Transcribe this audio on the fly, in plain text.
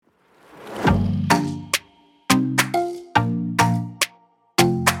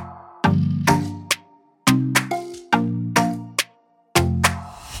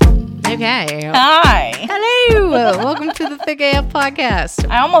Okay. Hi. Hello. Welcome to the Thick AF podcast.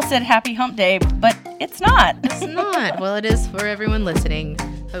 I almost said happy hump day, but it's not. It's not. Well, it is for everyone listening,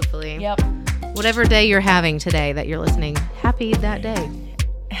 hopefully. Yep. Whatever day you're having today that you're listening, happy that day.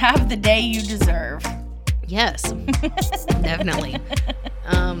 Have the day you deserve. Yes, definitely.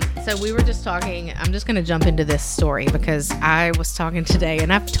 So we were just talking. I'm just going to jump into this story because I was talking today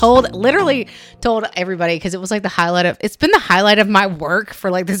and I've literally told everybody because it was like it's been the highlight of my work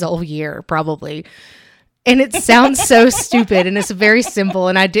for like this whole year probably. And it sounds so stupid and it's very simple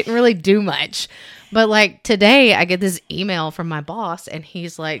and I didn't really do much. But like today I get this email from my boss and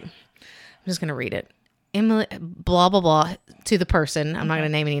he's like, I'm just going to read it. Emily, blah, blah, blah, to the person. I'm not going to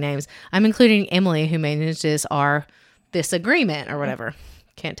name any names. I'm including Emily, who manages this agreement or whatever.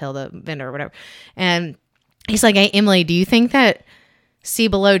 Can't tell the vendor or whatever. And he's like, hey, Emily, do you think do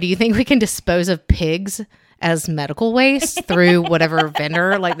you think we can dispose of pigs as medical waste through whatever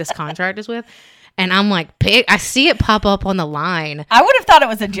vendor like this contract is with? And I'm like, pig? I see it pop up on the line. I would have thought it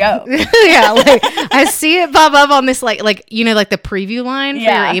was a joke. Yeah, like I see it pop up on this like the preview line for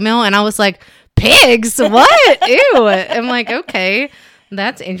your email. And I was like, pigs? What? Ew. I'm like, okay,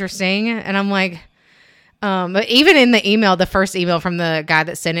 that's interesting. And I'm like, but even in the email, the first email from the guy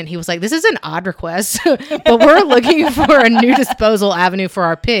that sent it, he was like, this is an odd request, but we're looking for a new disposal avenue for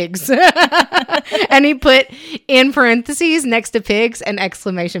our pigs. And he put in parentheses next to pigs an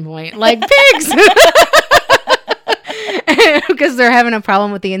exclamation point, like pigs. Because they're having a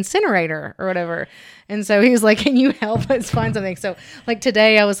problem with the incinerator or whatever. And so he was like, can you help us find something? So like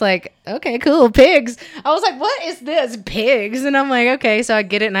today I was like, okay, cool, pigs. I was like, what is this? Pigs. And I'm like, okay. So I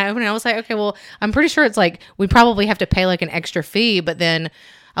get it. And I open it. I was like, okay, well, I'm pretty sure it's like, we probably have to pay like an extra fee. But then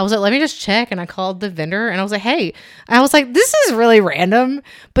I was like, let me just check. And I called the vendor and I was like, hey, I was like, this is really random,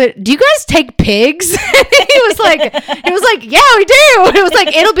 but do you guys take pigs? He was like, yeah, we do. It was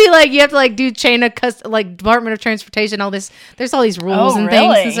like, it'll be like, you have to like do chain of like Department of Transportation, all this, there's all these rules and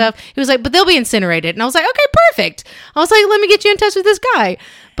things and stuff. He was like, but they'll be incinerated. And I was like, okay, perfect. I was like, let me get you in touch with this guy.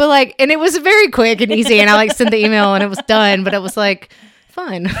 But like, and it was very quick and easy. And I like sent the email and it was done, but it was like,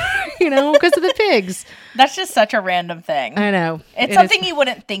 fun, because of the pigs. That's just such a random thing. I know. It's something you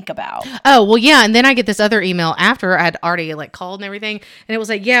wouldn't think about. Oh, well, yeah. And then I get this other email after I'd already like called and everything. And it was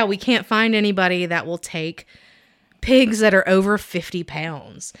like, yeah, we can't find anybody that will take pigs that are over 50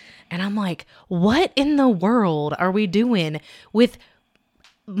 pounds. And I'm like, what in the world are we doing with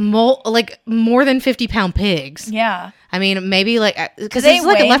more than 50-pound pigs? Yeah. I mean, maybe like, because they it's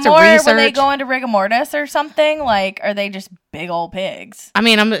like weigh lots more? of research. Were they going to rigor mortis or something? Like, are they just big old pigs? I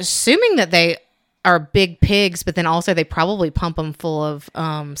mean, I'm assuming that they are big pigs, but then also they probably pump them full of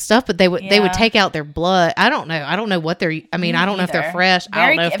stuff. But they would take out their blood. I don't know. I don't know what they're. I mean, I don't know if they're fresh. I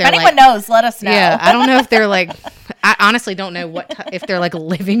don't know if anyone knows, let us know. Yeah, I don't know if they're like. I honestly don't know if they're like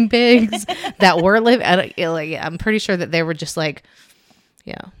living pigs that were living. I'm pretty sure that they were just like.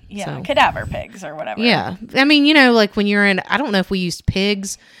 Yeah, so. Cadaver pigs or whatever. Yeah. I mean, like when you're in, I don't know if we used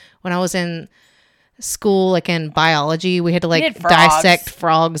pigs when I was in school, like in biology, we had to like dissect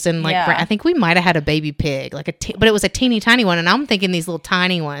frogs and like, I think we might have had a baby pig, like but it was a teeny tiny one. And I'm thinking these little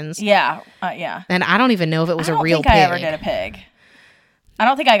tiny ones. Yeah. Yeah. And I don't even know if it was a real pig. I ever did a pig. I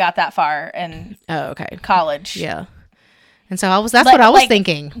don't think I got that far in college. Yeah. And so that's what I was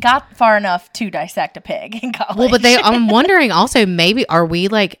thinking. Got far enough to dissect a pig in college. Well, but I'm wondering also, maybe, are we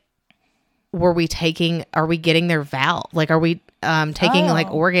getting their valve? Like, are we taking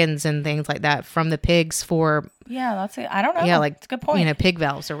like organs and things like that from the pigs for? Yeah, I don't know. Yeah, like, that's a good point. Pig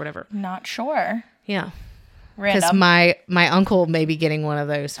valves or whatever. Not sure. Yeah. Random. Because my uncle may be getting one of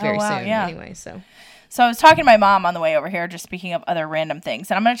those very soon. Yeah. Anyway, So I was talking to my mom on the way over here, just speaking of other random things.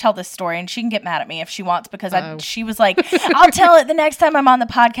 And I'm going to tell this story, and she can get mad at me if she wants, because she was like, I'll tell it the next time I'm on the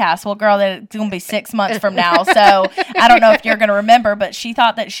podcast. Well, girl, it's going to be 6 months from now. So I don't know if you're going to remember, but she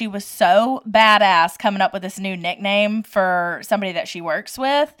thought that she was so badass coming up with this new nickname for somebody that she works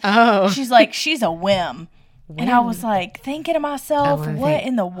with. Oh. She's like, she's a whim. And I was like, thinking to myself, what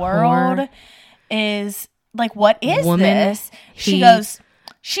in the world is, like, what is this? She goes...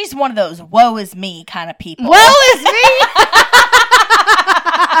 She's one of those woe is me kind of people. Woe is me?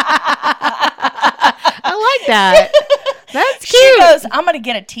 I like that. That's cute. She goes, I'm going to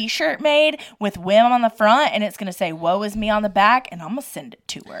get a t-shirt made with Wim on the front, and it's going to say woe is me on the back, and I'm going to send it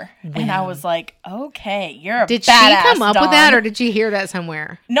to her. Wim. And I was like, okay, you're a Did badass, she come up Dawn. with that, or did you hear that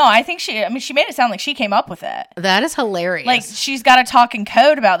somewhere? No, I think she made it sound like she came up with it. That is hilarious. Like, she's got to talk in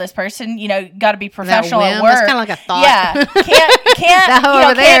code about this person, got to be professional at work. That's kind of like a thought. Yeah. Can't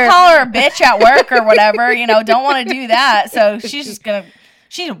call her a bitch at work or whatever, don't want to do that. So she's just going to...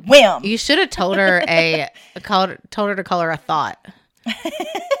 She's a whim. You should have told her to call her a thought.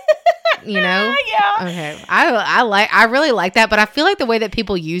 Yeah. Okay. I really like that, but I feel like the way that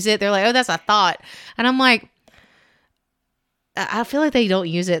people use it, they're like, oh, that's a thought. And I'm like, I feel like they don't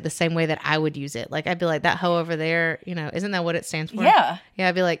use it the same way that I would use it. Like, I'd be like, that hoe over there, isn't that what it stands for? Yeah. Yeah,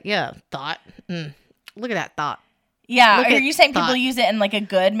 I'd be like, yeah, thought. Look at that thought. Yeah, are you saying people use it in like a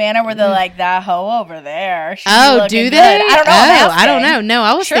good manner where they're like, that hoe over there? Oh, do they? Good. I don't know. I don't know. No,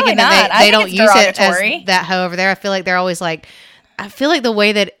 I was thinking that they don't use it as that hoe over there. I feel like they're always like, I feel like the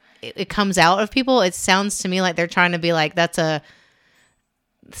way that it comes out of people, it sounds to me like they're trying to be like,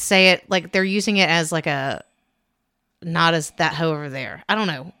 say it like they're using it as like not as that hoe over there. I don't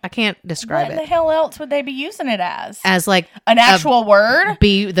know. I can't describe it. What the hell else would they be using it as? As like an actual word? Like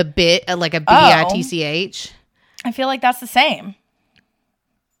a bitch. I feel like that's the same.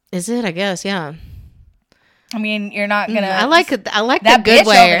 Is it? I guess, yeah. I mean, you're not gonna. I like that the good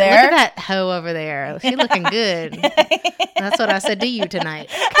way. Look at that hoe over there. She looking good. That's what I said to you tonight.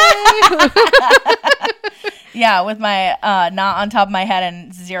 Yeah, with my not on top of my head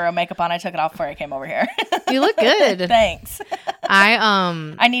and zero makeup on, I took it off before I came over here. You look good. Thanks.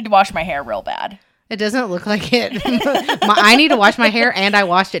 I need to wash my hair real bad. It doesn't look like it. I need to wash my hair, and I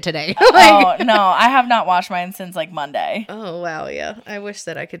washed it today. Oh, no. I have not washed mine since like Monday. Oh, wow. Yeah. I wish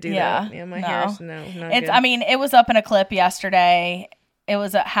that I could do that. Yeah, my hair's not good. I mean, it was up in a clip yesterday. It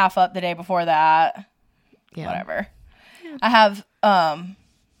was half up the day before that. Yeah. Whatever. Yeah. I have, I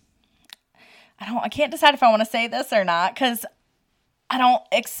can't decide if I want to say this or not because I don't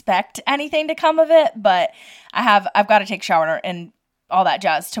expect anything to come of it, but I've got to take a shower and all that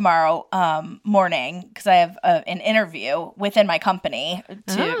jazz tomorrow morning because I have an interview within my company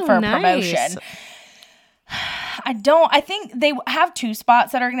for a promotion. I think they have 2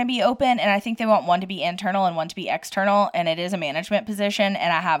 spots that are going to be open, and I think they want one to be internal and one to be external, and it is a management position,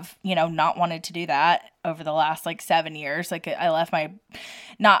 and I have, not wanted to do that over the last, 7 years. Like, I left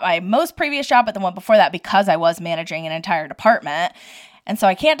not my most previous job, but the one before that because I was managing an entire department, and so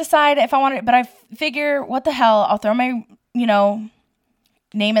I can't decide if I want it, but I figure, what the hell, I'll throw my,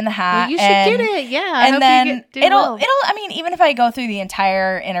 name in the hat. Well, you should get it, yeah. And then it'll. I mean, even if I go through the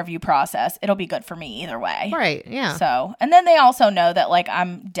entire interview process, it'll be good for me either way. Right. Yeah. So, and then they also know that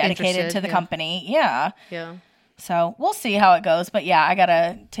I'm dedicated to the company. Yeah. Yeah. So we'll see how it goes, but yeah, I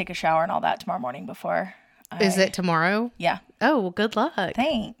gotta take a shower and all that tomorrow morning before. Is it tomorrow? Yeah. Oh, well, good luck.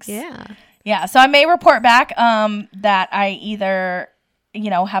 Thanks. Yeah. Yeah. So I may report back that I either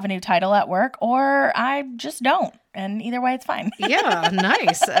have a new title at work or I just don't. And either way, it's fine. Yeah,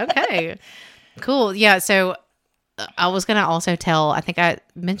 nice. Okay, cool. Yeah, so I was going to also tell, I think I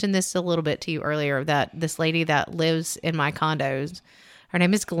mentioned this a little bit to you earlier, that this lady that lives in my condos, her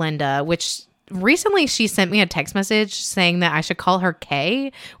name is Glenda, which recently she sent me a text message saying that I should call her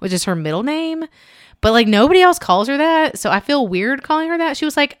Kay, which is her middle name. But nobody else calls her that, so I feel weird calling her that. She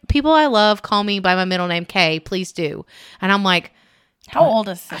was like, people I love call me by my middle name, Kay, please do. And I'm like, how old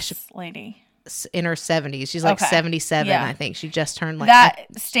is this lady? In her 70s. She's 77, yeah. I think. She just turned that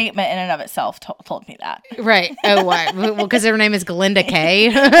statement in and of itself told me that. Right. Oh, why? Well, because her name is Glenda Kay.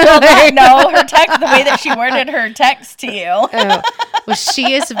 No, her text, the way that she worded her text to you. Oh. Well,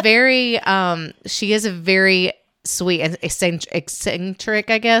 she is very sweet and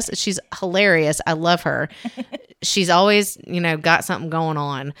eccentric, I guess. She's hilarious. I love her. She's always, got something going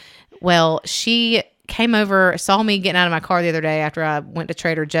on. Well, she came over, saw me getting out of my car the other day after I went to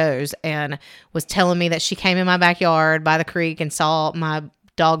Trader Joe's, and was telling me that she came in my backyard by the creek and saw my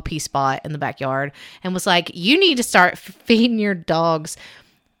dog pee spot in the backyard and was like, you need to start feeding your dogs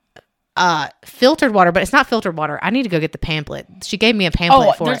filtered water, but it's not filtered water. I need to go get the pamphlet. She gave me a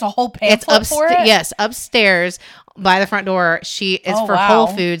pamphlet for it. There's a whole pamphlet for it? Yes, upstairs by the front door. It's for Whole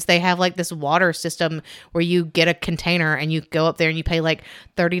Foods. They have this water system where you get a container and you go up there and you pay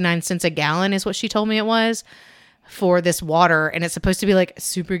 39 cents a gallon is what she told me it was for this water, and it's supposed to be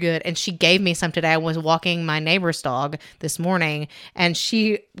super good. And she gave me some today. I was walking my neighbor's dog this morning, and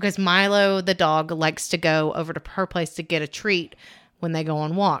because Milo the dog likes to go over to her place to get a treat when they go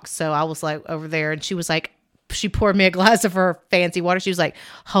on walks. So I was over there, and she was she poured me a glass of her fancy water. She was like,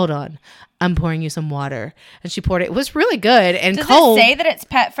 hold on, I'm pouring you some water. And she poured it. It was really good and cold. Does it say that it's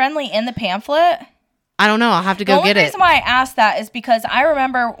pet friendly in the pamphlet? I don't know. I'll have to go get it. The only reason why I asked that is because I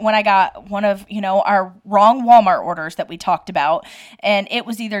remember when I got one of, our wrong Walmart orders that we talked about, and it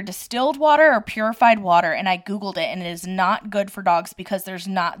was either distilled water or purified water, and I Googled it, and it is not good for dogs because there's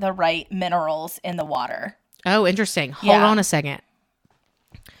not the right minerals in the water. Oh, interesting. Hold on a second.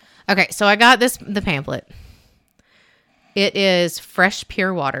 Okay, so I got the pamphlet. It is Fresh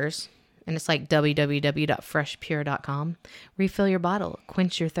Pure Waters, and it's www.freshpure.com. Refill your bottle,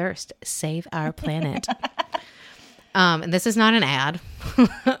 quench your thirst, save our planet. And this is not an ad,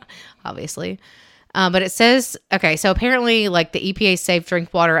 obviously. But it says, okay, so apparently like the EPA's Safe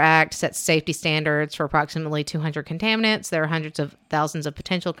Drink Water Act sets safety standards for approximately 200 contaminants. There are hundreds of thousands of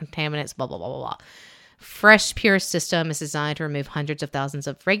potential contaminants, blah, blah, blah, blah, blah. Fresh Pure system is designed to remove hundreds of thousands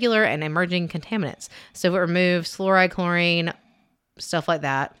of regular and emerging contaminants. So it removes fluoride, chlorine, stuff like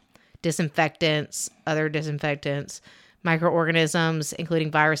that, disinfectants, other disinfectants, microorganisms, including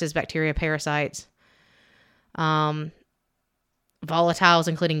viruses, bacteria, parasites, volatiles,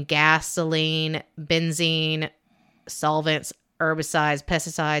 including gasoline, benzene, solvents, herbicides,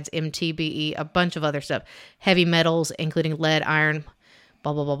 pesticides, MTBE, a bunch of other stuff, heavy metals, including lead, iron,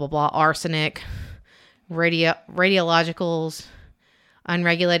 blah, blah, blah, blah, blah, arsenic, radiologicals,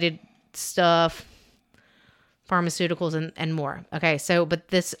 unregulated stuff, pharmaceuticals, and more. Okay. So, but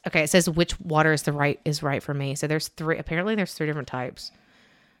this, okay, it says which water is right for me. So there's three different types.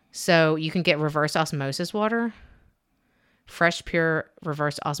 So you can get reverse osmosis water, fresh, pure,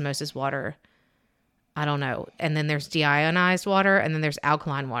 reverse osmosis water. I don't know. And then there's deionized water, and then there's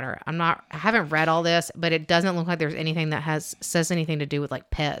alkaline water. I haven't read all this, but it doesn't look like there's anything that says anything to do with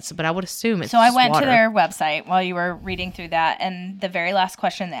like pets, but I would assume it's So I went water. to their website while you were reading through that, and the very last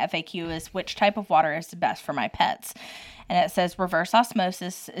question in the FAQ is which type of water is the best for my pets? And it says reverse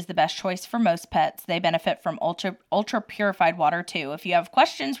osmosis is the best choice for most pets. They benefit from ultra purified water too. If you have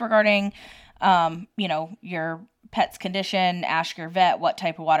questions regarding, your pet's condition, ask your vet what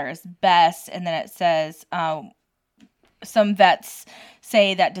type of water is best. And then it says some vets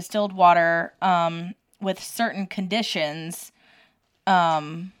say that distilled water with certain conditions,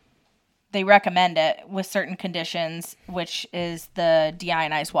 they recommend it with certain conditions, which is the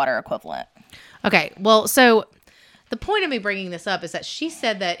deionized water equivalent. Okay, well, so the point of me bringing this up is that she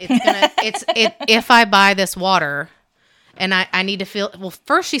said that if I buy this water and I need to well,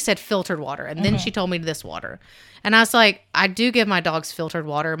 first she said filtered water, and then she told me this water. And I was like, I do give my dogs filtered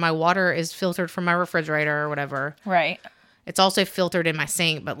water. My water is filtered from my refrigerator or whatever. Right. It's also filtered in my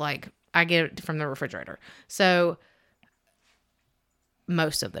sink, but like I get it from the refrigerator. So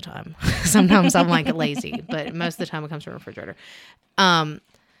most of the time. Sometimes I'm like lazy, but most of the time it comes from the refrigerator.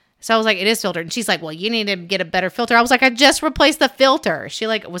 So I was like, it is filtered. And she's like, well, you need to get a better filter. I was like, I just replaced the filter. She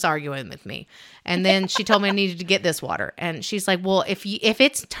like was arguing with me. And then she told me I needed to get this water. And she's like, well, if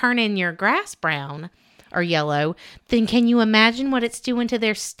it's turning your grass brown or yellow, then can you imagine what it's doing to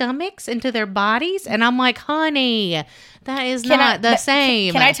their stomachs and to their bodies? And I'm like, honey, that is not the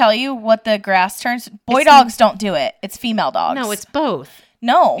same. Can I tell you what the grass turns? Boy dogs don't do it. It's female dogs. No, it's both.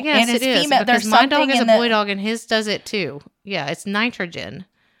 No, yes, it is female. Because there's my dog is a the boy dog and his does it too. Yeah, it's nitrogen.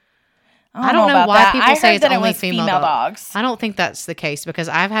 I don't know why people say it's only female dogs. I don't think that's the case because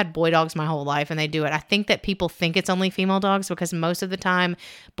I've had boy dogs my whole life and they do it. I think that people think it's only female dogs because most of the time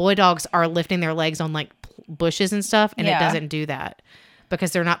boy dogs are lifting their legs on like bushes and stuff, and it doesn't do that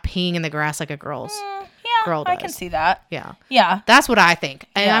because they're not peeing in the grass like a girl does. I can see that. Yeah. Yeah. That's what I think.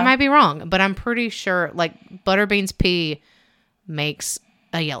 And I might be wrong, but I'm pretty sure like Butterbean's pee makes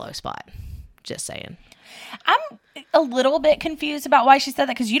a yellow spot. Just saying. I'm a little bit confused about why she said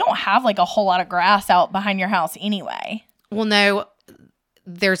that because you don't have like a whole lot of grass out behind your house anyway. Well, no,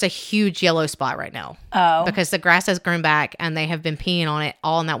 there's a huge yellow spot right now. Oh. Because the grass has grown back and they have been peeing on it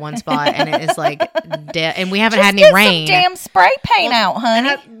all in that one spot and it is like dead. And we haven't had any rain. Some damn spray paint out, honey.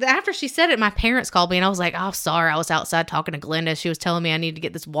 After she said it, my parents called me and I was like, oh, sorry. I was outside talking to Glenda. She was telling me I needed to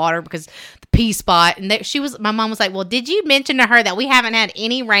get this water because the pee spot. And my mom was like, well, did you mention to her that we haven't had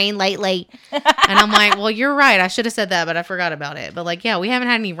any rain lately? And I'm like, well, you're right. I should have said that, but I forgot about it. But like, yeah, we haven't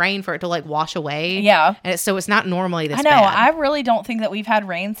had any rain for it to like wash away. Yeah. And so it's not normally this bad. I know. I really don't think that we've had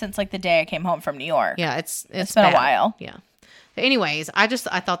rain since like the day I came home from New York. Yeah, it's been bad. a while. Yeah. But anyways, I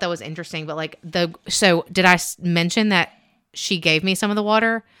thought that was interesting. But like so did I mention that she gave me some of the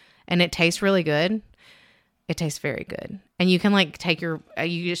water and it tastes really good? It tastes very good. And you can like she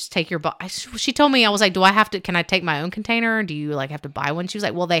told me, I was like, can I take my own container? Or do you like have to buy one? She was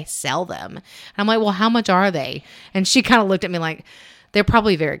like, well, they sell them. And I'm like, well, how much are they? And she kind of looked at me like, they're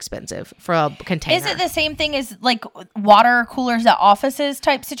probably very expensive for a container. Is it the same thing as like water coolers at offices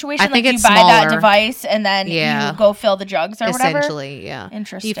type situation? I think like it's you buy smaller. that device and then you go fill the jugs or whatever? Essentially, yeah.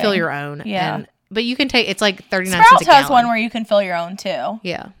 Interesting. You fill your own. Yeah. But you can take, it's like 39 Sprouts cents a gallon. has one where you can fill your own too.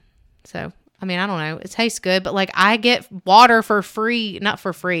 Yeah. So, I mean, I don't know. It tastes good, but like I get water for free, not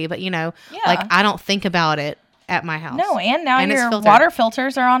for free, but like I don't think about it at my house. No, and now your water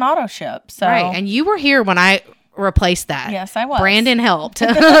filters are on auto ship. So. Right. And you were here when I replaced that. Yes, I was. Brandon helped.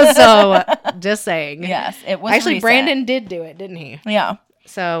 So, just saying. Yes, it was actually recent. Brandon did do it, didn't he? Yeah.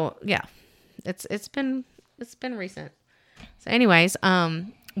 So, yeah. It's been recent. So anyways,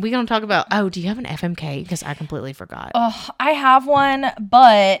 we going to talk about, do you have an FMK? Because I completely forgot. Oh, I have one,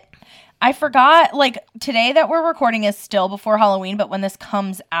 but I forgot, like, today that we're recording is still before Halloween, but when this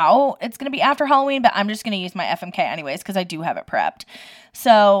comes out, it's going to be after Halloween, but I'm just going to use my FMK anyways because I do have it prepped.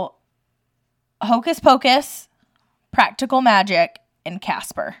 So, Hocus Pocus, Practical Magic, and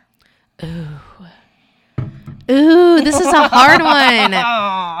Casper. Ooh, this is a hard one.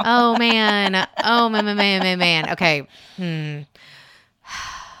 Oh, man. Oh, man. Okay.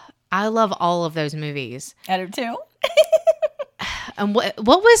 I love all of those movies. I do too. And what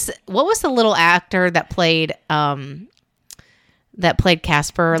was the little actor that played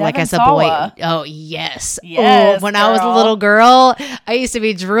Casper, Devin like as Sawa. a boy? Oh yes. When girl. I was a little girl, I used to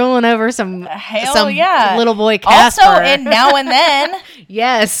be drooling over some little boy Casper. Also in Now and Then.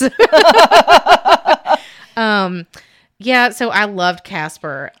 Yes. Yeah, so I loved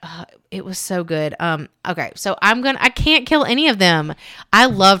Casper. It was so good. Okay, so I can't kill any of them. I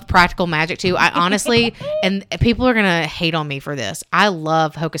loved Practical Magic too. I honestly, and people are gonna hate on me for this. I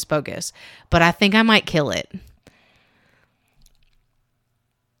love Hocus Pocus, but I think I might kill it.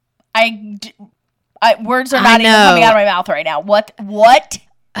 Words are not even coming out of my mouth right now. What?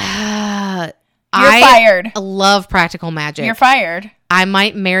 You're fired. I love Practical Magic. You're fired. I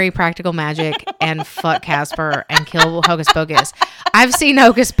might marry Practical Magic and fuck Casper and kill Hocus Pocus. I've seen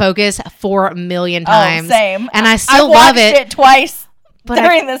Hocus Pocus 4 million times. Oh, same. And I still love it. I watched it twice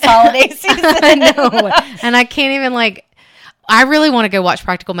during this holiday season. I know. And I can't even I really want to go watch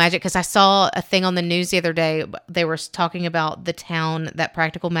Practical Magic because I saw a thing on the news the other day. They were talking about the town that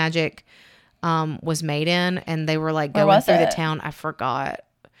Practical Magic was made in. And they were like going through the town. I forgot.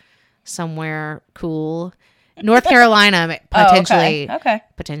 Somewhere cool. North Carolina, potentially. Oh, okay.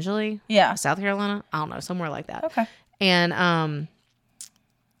 Potentially? Yeah. South Carolina? I don't know. Somewhere like that. Okay. And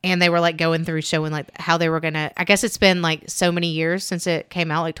they were like going through showing like how they were going to, I guess it's been like so many years since it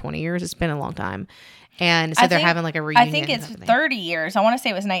came out, like 20 years. It's been a long time. And so they're having like a reunion. I think it's 30 years. I want to say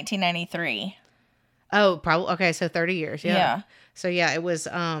it was 1993. Oh, probably. Okay. So 30 years. Yeah. So yeah, it was,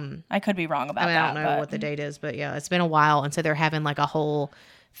 I could be wrong about that. I don't know what the date is, but yeah, it's been a while. And so they're having like a whole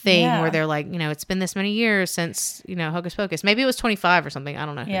thing where they're like, it's been this many years since, Hocus Pocus. Maybe it was 25 or something. I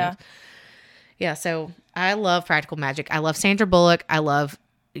don't know. Yeah. Yeah. So I love Practical Magic. I love Sandra Bullock. I love,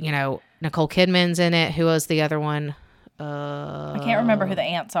 Nicole Kidman's in it. Who was the other one? I can't remember who the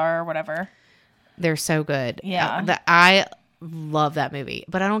ants are or whatever. They're so good. Yeah. I love that movie,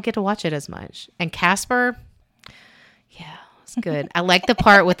 but I don't get to watch it as much. And Casper, it's good. I like the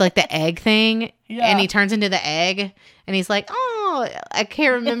part with like the egg thing and he turns into the egg and he's like, oh, I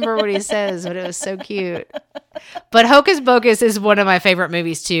can't remember what he says, but it was so cute. But Hocus Pocus is one of my favorite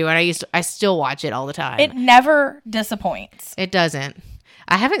movies too. And I still watch it all the time. It never disappoints. It doesn't.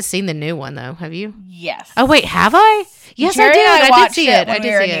 I haven't seen the new one though. Have you? Yes. Oh wait, have I? Yes, Jerry I did. and I did see it. When we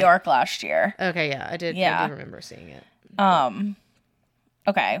were in New York last year. Okay, yeah, I did. Yeah. I do remember seeing it.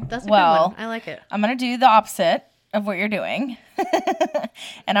 Okay. That's a good one. I like it. I'm gonna do the opposite of what you're doing.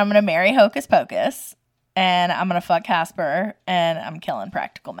 And I'm gonna marry Hocus Pocus. And I'm gonna fuck Casper. And I'm killing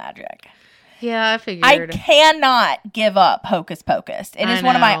Practical Magic. Yeah, I figured. I cannot give up Hocus Pocus. It is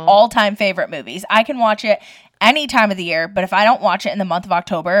one of my all-time favorite movies. I can watch it any time of the year, but if I don't watch it in the month of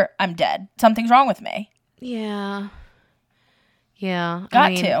October, I'm dead. Something's wrong with me. Yeah. Yeah.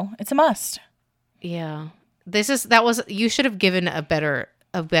 Got to. It's a must. Yeah. You should have given a better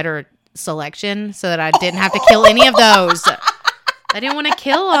selection so that I didn't have to kill any of those. I didn't want to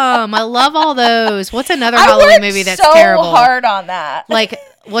kill them. I love all those. What's another Halloween movie that's terrible? So hard on that. Like,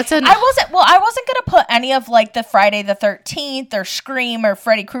 what's an? I wasn't gonna put any of like the Friday the 13th or Scream or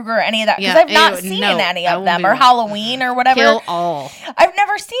Freddy Krueger or any of that because I've not seen any of them or Halloween or whatever. Kill all. I've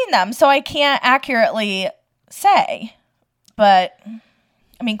never seen them, so I can't accurately say. But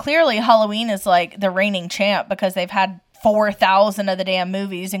I mean, clearly Halloween is like the reigning champ because they've had 4,000 of the damn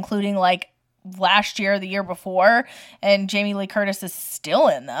movies, including like last year, the year before, and Jamie Lee Curtis is still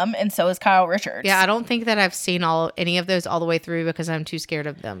in them, and so is Kyle Richards. Yeah, I don't think that I've seen any of those all the way through because I'm too scared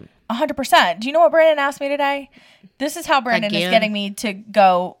of them. 100%. Do you know what Brandon asked me today? This is how Brandon is getting me to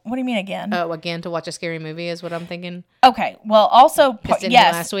go. What do you mean again? Oh, again to watch a scary movie is what I'm thinking. Okay. Well, also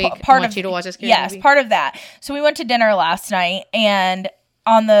yes, last week I want you to watch a scary movie. Yes, part of that. So we went to dinner last night, and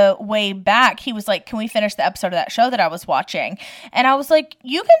on the way back, he was like, can we finish the episode of that show that I was watching? And I was like,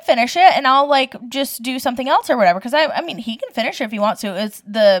 you can finish it and I'll like just do something else or whatever. Because I mean, he can finish it if he wants to. It's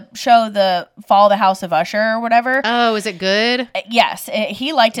the show, The Fall of the House of Usher or whatever. Oh, is it good? Yes.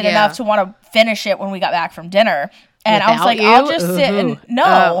 He liked it enough to want to finish it when we got back from dinner. And I was like, I'll just sit and he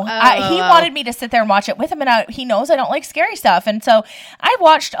wanted me to sit there and watch it with him. And he knows I don't like scary stuff. And so I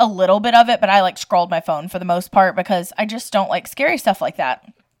watched a little bit of it, but I like scrolled my phone for the most part because I just don't like scary stuff like that.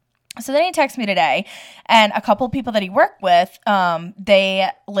 So then he texted me today, and a couple of people that he worked with, they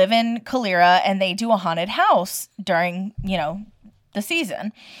live in Calera, and they do a haunted house during, the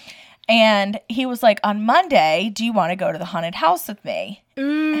season. And he was like, on Monday, do you want to go to the haunted house with me?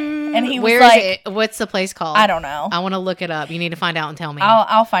 And he was Where like, is it? What's the place called? I don't know. I want to look it up. You need to find out and tell me.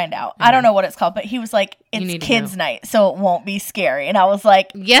 I'll find out. I don't know what it's called, but he was like, it's kids' night, so it won't be scary. And I was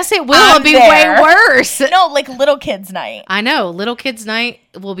like, yes, it will. It'll be way worse. No, like little kids' night. I know. Little kids' night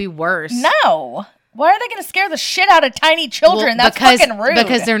will be worse. No. Why are they going to scare the shit out of tiny children? That's fucking rude.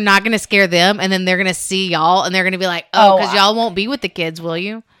 Because they're not going to scare them, and then they're going to see y'all, and they're going to be like, oh, because y'all won't be with the kids, will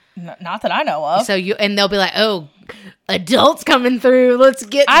you? Not that I know of. So and they'll be like, oh, adults coming through. Let's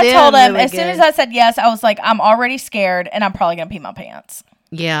get them. I told him as soon as I said yes, I was like, I'm already scared, and I'm probably going to pee my pants.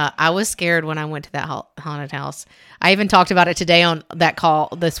 Yeah, I was scared when I went to that haunted house. I even talked about it today on that call,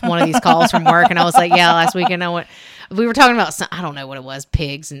 one of these calls from work, and I was like, yeah, last weekend we were talking about, I don't know what it was,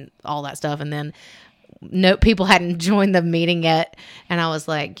 pigs and all that stuff, and then people hadn't joined the meeting yet, and I was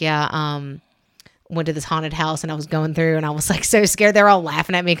like, yeah, went to this haunted house, and I was going through, and I was like so scared. They were all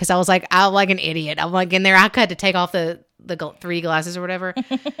laughing at me because I was like, I'm like an idiot. I'm like in there. I had to take off the 3 glasses or whatever,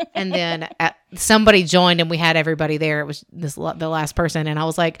 and then somebody joined, and we had everybody there. It was the last person, and I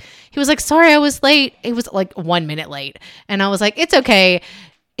was like, he was like, sorry, I was late. It was like 1 minute late, and I was like, it's okay.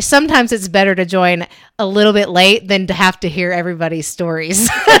 Sometimes it's better to join a little bit late than to have to hear everybody's stories.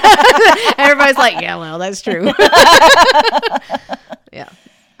 Everybody's like, yeah, well, that's true. Yeah.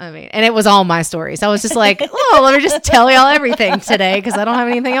 I mean, and it was all my stories. I was just like, oh, let me just tell y'all everything today because I don't have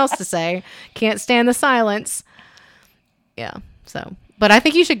anything else to say. Can't stand the silence. Yeah. So, but I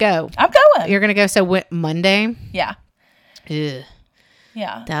think you should go. I'm going. You're going to go. So Monday? Yeah. Ugh.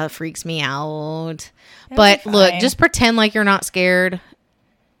 Yeah. That freaks me out. It'll but be look, fine. just pretend like you're not scared.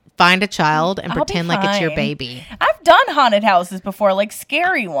 Find a child and I'll pretend be like it's your fine. baby. I've done haunted houses before, like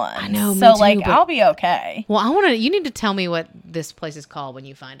scary ones. I know, me so too, like but- I'll be okay. Well, you need to tell me what this place is called when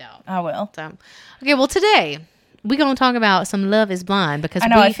you find out. I will. So, okay, well, today we're going to talk about some Love is Blind because I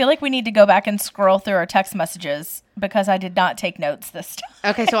know. I feel like we need to go back and scroll through our text messages because I did not take notes this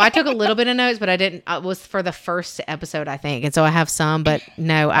time. Okay, so I took a little bit of notes, but I didn't. It was for the first episode, I think, and so I have some, but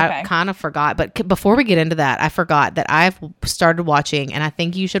no, I kind of forgot. But before we get into that, I forgot that I've started watching, and I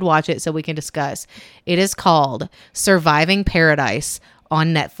think you should watch it so we can discuss. It is called Surviving Paradise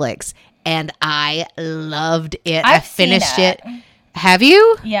on Netflix, and I loved it. I finished it. Have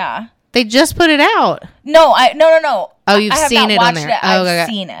you? Yeah. They just put it out. No. Oh, you've I have seen not it on watched there. I've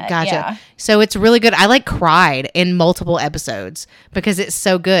seen it. Gotcha. Yeah. So it's really good. I cried in multiple episodes because it's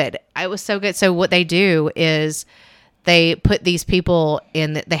so good. It was so good. So what they do is they put these people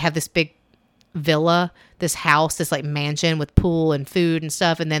in. They have this big villa, this house, this like mansion with pool and food and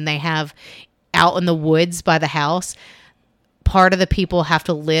stuff, and then they have out in the woods by the house. Part of the people have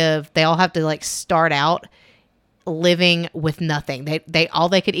to live. They all have to start out living with nothing. They all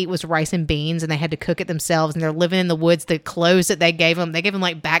they could eat was rice and beans, and they had to cook it themselves, and they're living in the woods. The clothes that they gave them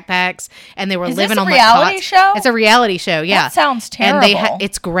backpacks, and they were living on reality cots. show? It's a reality show. Yeah. That sounds terrible. And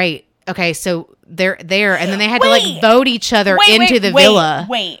it's great. Okay, so they're there, and then they had to vote each other into the villa.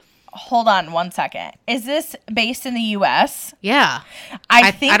 Wait, hold on 1 second. Is this based in the U.S.? Yeah. I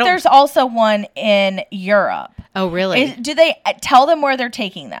think there's also one in Europe. Oh, really? Do they tell them where they're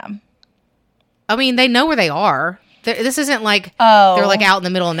taking them? I mean, they know where they are. This isn't like they're out in the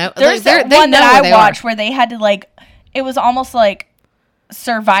middle of nowhere. There's one that I watched where they had to it was almost like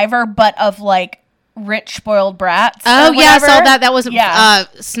Survivor, but of rich spoiled brats. Oh yeah, I saw that. That was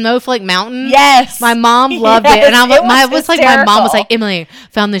Snowflake Mountain. Yes, my mom loved it, and my mom was like, Emily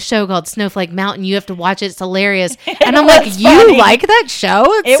found this show called Snowflake Mountain. You have to watch it. It's hilarious. And I'm like, funny. You like that show?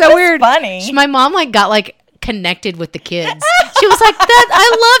 It's so weird. Funny. My mom got connected with the kids. She was like, that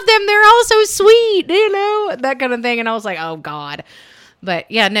I love them. They're all so sweet, that kind of thing. And I was like, oh God.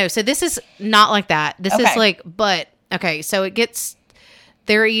 But yeah, no. So this is not like that. This is so it gets.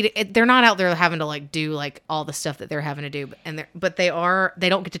 They're not out there having to do all the stuff that they're having to do, but they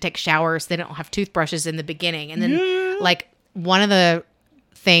don't get to take showers. They don't have toothbrushes in the beginning, and then one of the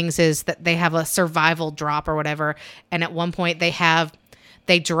things is that they have a survival drop or whatever, and at one point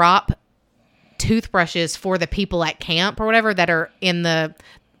they drop toothbrushes for the people at camp or whatever that are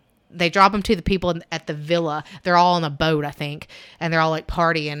they drop them to the people at the villa. They're all on a boat, I think, and they're all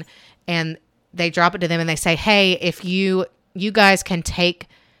partying, and they drop it to them and they say, hey, if you guys can take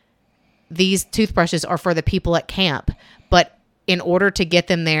these toothbrushes are for the people at camp, but in order to get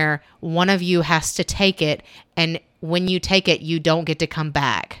them there, one of you has to take it. And when you take it, you don't get to come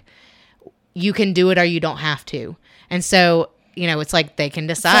back. You can do it or you don't have to. And so, it's they can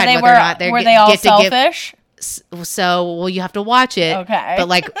decide whether or not were they all selfish? So, well, you have to watch it. Okay. But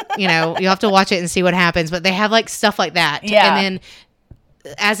like, you have to watch it and see what happens. But they have like stuff like that. Yeah. And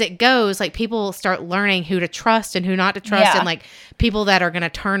then as it goes, like people start learning who to trust and who not to trust, and like people that are going to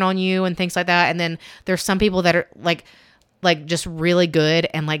turn on you and things like that. And then there's some people that are like just really good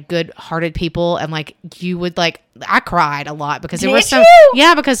and like good-hearted people, and like you would like, I cried a lot because there were some,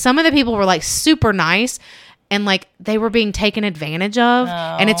 because some of the people were like super nice. And like they were being taken advantage of.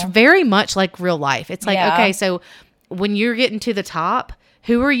 And it's very much like real life. It's like, okay, so when you're getting to the top,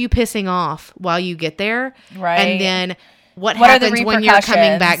 who are you pissing off while you get there? Right. And then what happens when you're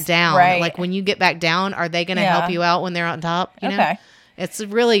coming back down? Right. Like when you get back down, are they going to help you out when they're on top? You know? It's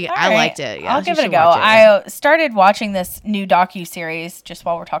really, I liked it. Yeah, I'll give it a go. I started watching this new docu-series, just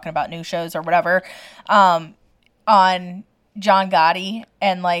while we're talking about new shows or whatever, on John Gotti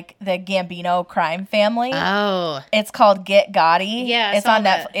and like the Gambino crime family. Oh, it's called Get Gotti. Yeah, it's on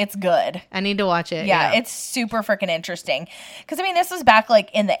Netflix. It's good. I need to watch it. Yeah, it's super freaking interesting. Because I mean, this was back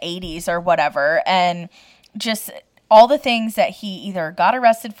like in the 80s or whatever, and just all the things that he either got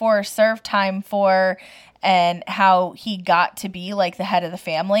arrested for, or served time for, and how he got to be like the head of the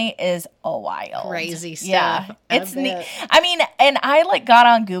family is a wild, crazy stuff. Yeah, it's neat. I mean, and I like got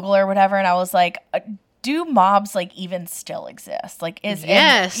on Google or whatever, and I was like, do mobs like even still exist? Like,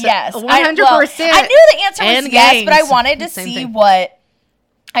 yes, 100%. I knew the answer was yes, but I wanted to see what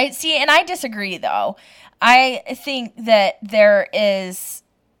I see, and I disagree though. I think that there is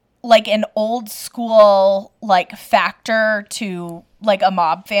like an old school like factor to like a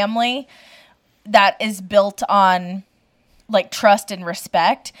mob family that is built on like trust and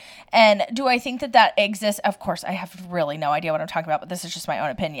respect. And do I think that exists? Of course, I have really no idea what I'm talking about, but this is just my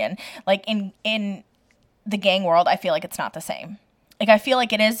own opinion. Like in the gang world, I feel like it's not the same. Like, I feel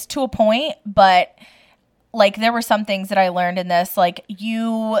like it is to a point, but like there were some things that I learned in this, like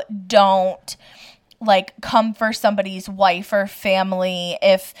you don't like come for somebody's wife or family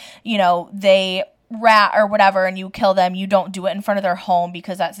if, they rat or whatever and you kill them. You don't do it in front of their home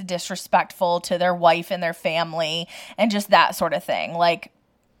because that's disrespectful to their wife and their family and just that sort of thing. Like,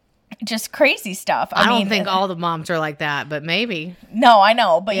 just crazy stuff. I don't think all the moms are like that, but maybe. No, I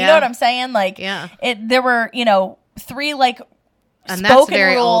know. But you know what I'm saying? Like, there were, 3 like and spoken that's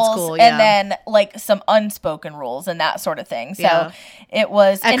very rules old school, and then like some unspoken rules and that sort of thing. So it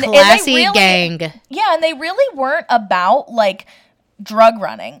was a classy gang. Yeah, and they really weren't about like drug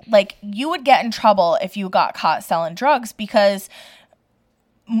running. Like, you would get in trouble if you got caught selling drugs because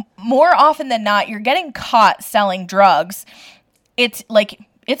more often than not, you're getting caught selling drugs. It's like,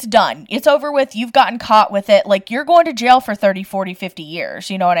 it's done. It's over with. You've gotten caught with it. Like, you're going to jail for 30, 40, 50 years.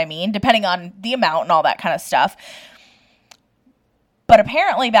 You know what I mean? Depending on the amount and all that kind of stuff. But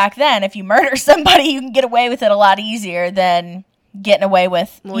apparently back then, if you murder somebody, you can get away with it a lot easier than getting away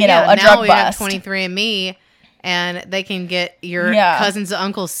with, a drug bust. Now we have 23andMe, and they can get your cousin's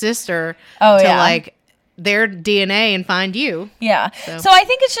uncle's sister like their DNA and find you. Yeah. So I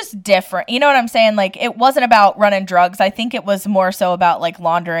think it's just different. You know what I'm saying? Like, it wasn't about running drugs. I think it was more so about like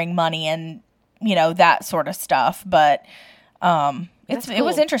laundering money and, that sort of stuff. But it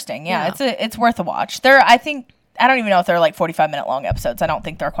was interesting. Yeah. It's worth a watch. I don't even know if they're like 45-minute long episodes. I don't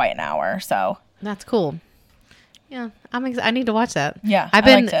think they're quite an hour. So that's cool. Yeah. I need to watch that. Yeah. I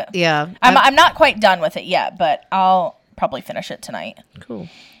liked it. Yeah. I'm not quite done with it yet, but I'll probably finish it tonight. Cool.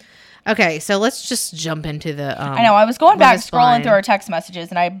 Okay, so let's just jump into the... I know, I was going back scrolling through our text messages,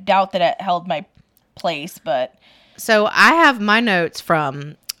 and I doubt that it held my place, but... So I have my notes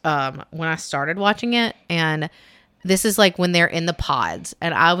from when I started watching it, and this is like when they're in the pods,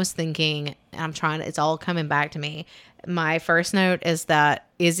 and I was thinking, it's all coming back to me. My first note is that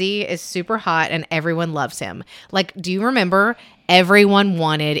Izzy is super hot, and everyone loves him. Like, do you remember everyone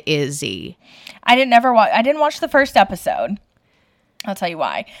wanted Izzy? I didn't watch the first episode. I'll tell you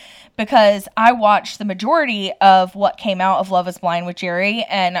why. Because I watched the majority of what came out of Love is Blind with Jerry,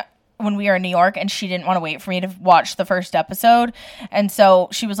 and when we were in New York, and she didn't want to wait for me to watch the first episode, and so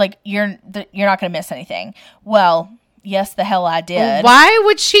she was like, "You're not going to miss anything." Well, yes, the hell I did. Why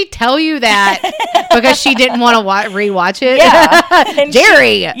would she tell you that? Because she didn't want to rewatch it? Yeah.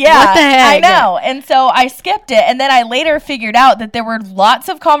 Jerry, what the heck? I know. And so I skipped it, and then I later figured out that there were lots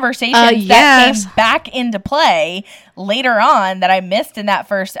of conversations that came back into play later on that I missed in that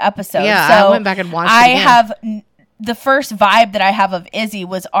first episode. Yeah, so I went back and watched it again. The first vibe that I have of Izzy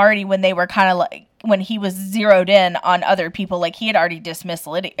was already when they were kind of like, when he was zeroed in on other people, like he had already dismissed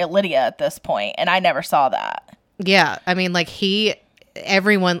Lydia at this point, and I never saw that. Yeah, I mean, like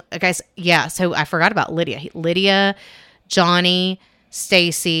everyone, guys, yeah, so I forgot about Lydia, Johnny,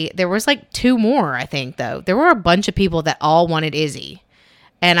 Stacy. There was like 2 more, I think, though. There were a bunch of people that all wanted Izzy.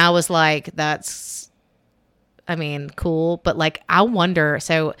 And I was like, that's I mean, cool. But like, I wonder,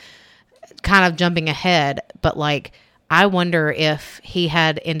 so kind of jumping ahead, but like, I wonder if he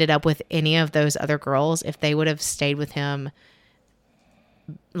had ended up with any of those other girls, if they would have stayed with him.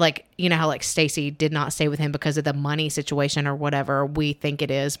 Like, you know how like Stacy did not stay with him because of the money situation or whatever we think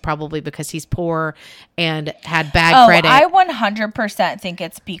it is, probably because he's poor and had bad credit. I 100% think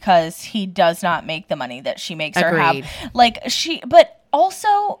it's because he does not make the money that she makes her have. Like but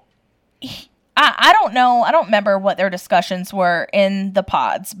also I don't know. I don't remember what their discussions were in the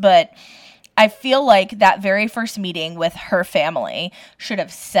pods, but I feel like that very first meeting with her family should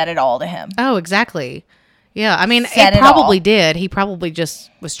have said it all to him. Oh, exactly. Yeah, I mean, it probably did. He probably just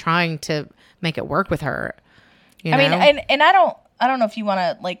was trying to make it work with her. You know? I mean, and I don't know if you want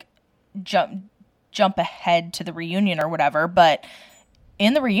to like jump ahead to the reunion or whatever, but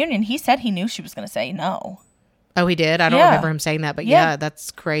in the reunion, he said he knew she was going to say no. Oh, he did? I don't remember him saying that, but yeah,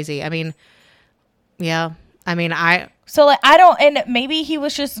 that's crazy. I mean, yeah. I mean, So like and maybe he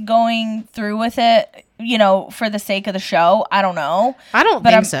was just going through with it, you know, for the sake of the show. I don't know. I don't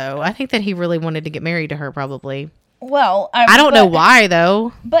think so. I think that he really wanted to get married to her, probably. Well, I don't know why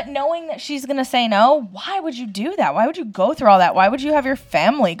though. But knowing that she's gonna say no, why would you do that? Why would you go through all that? Why would you have your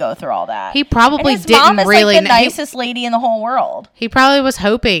family go through all that? He probably his didn't mom is really. Like the nicest lady in the whole world. He probably was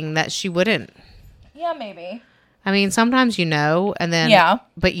hoping that she wouldn't. Yeah, maybe. I mean, sometimes you know, and then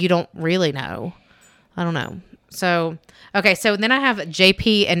but you don't really know. I don't know. So, okay, so then I have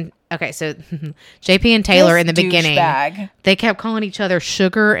JP and JP and Taylor in the beginning. They kept calling each other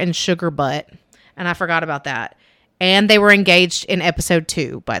sugar and sugar butt, and I forgot about that. And they were engaged in episode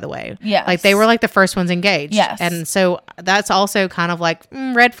 2, by the way. Yes. Like they were like the first ones engaged. Yes. And so that's also kind of like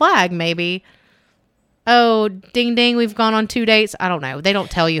red flag, maybe. Oh, ding, ding, we've gone on 2 dates. I don't know. They don't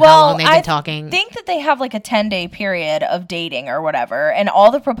tell you how long they've been talking. I think that they have like a 10-day period of dating or whatever, and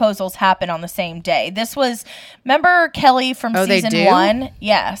all the proposals happen on the same day. This was, remember Kelly from season 1?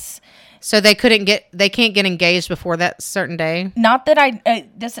 Yes. So they can't get engaged before that certain day? Not that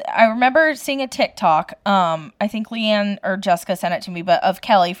I remember seeing a TikTok, I think Leanne or Jessica sent it to me, but of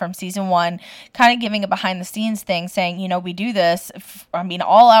Kelly from season 1 kind of giving a behind the scenes thing saying, you know, we do this,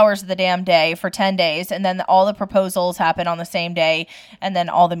 all hours of the damn day for 10 days. And then all the proposals happen on the same day. And then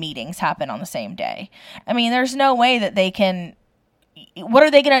all the meetings happen on the same day. I mean, there's no way that they can, what are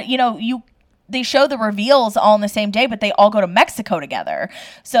they going to, they show the reveals all on the same day, but they all go to Mexico together.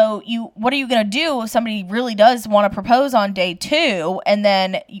 So what are you going to do if somebody really does want to propose on day 2? And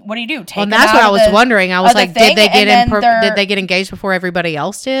then what do you do? Well, that's what I was wondering. I was like, did they get engaged before everybody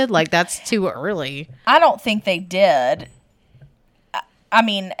else did? Like, that's too early. I don't think they did. I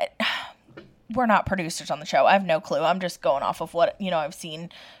mean, we're not producers on the show. I have no clue. I'm just going off of what, I've seen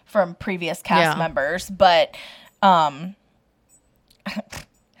from previous cast members, but,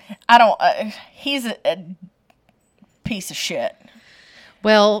 I don't, he's a piece of shit.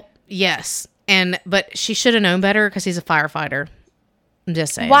 Well, yes. But she should have known better because he's a firefighter. I'm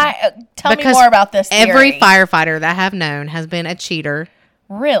just saying. Why? Tell me more about this theory. Every firefighter that I have known has been a cheater.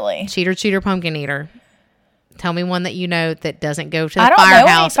 Really? Cheater, pumpkin eater. Tell me one that you know that doesn't go to the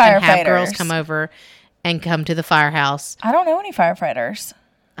firehouse and have girls come over and come to the firehouse. I don't know any firefighters.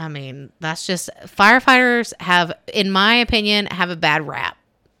 I mean, that's just, firefighters have, in my opinion, have a bad rap.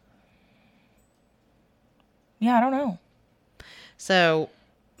 Yeah, I don't know. So,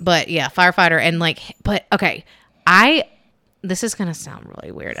 but yeah, firefighter and okay, this is going to sound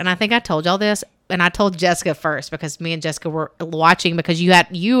really weird. And I think I told y'all this, and I told Jessica first because me and Jessica were watching because I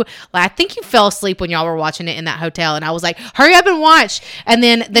think you fell asleep when y'all were watching it in that hotel. And I was like, hurry up and watch. And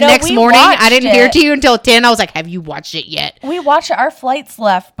then the next morning, I didn't hear to you until 10. I was like, have you watched it yet? We watched it. Our flights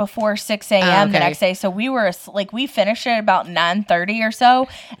left before 6 a.m. the next day. So we finished it about 9:30 or so.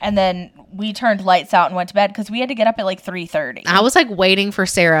 And then we turned lights out and went to bed because we had to get up at 3:30. I was waiting for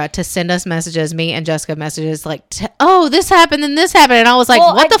Sara to send us messages, me and Jessica messages oh, this happened and this happened. And I was like,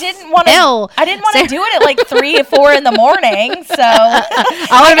 what the hell? I didn't want to do it at 3 or 4 in the morning. So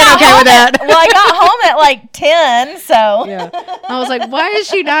I would have been okay with that. Well, I got home at 10. So yeah. I was like, why is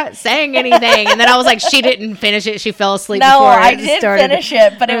she not saying anything? And then I was like, she didn't finish it. She fell asleep before I did finish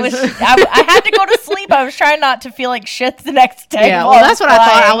it, but it was, I had to go to sleep. I was trying not to feel like shit the next day. Yeah, well, that's what I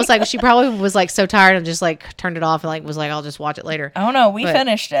thought. I was like, she probably was so tired and just turned it off and was like, I'll just watch it later. Oh no, we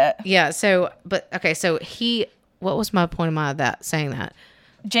finished it. Yeah. So, but okay. So what was my point of that saying that?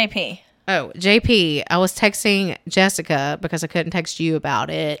 JP. Oh, JP. I was texting Jessica because I couldn't text you about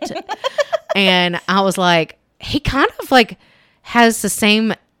it. And I was like, he kind of has the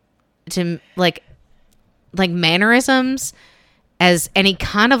same mannerisms and he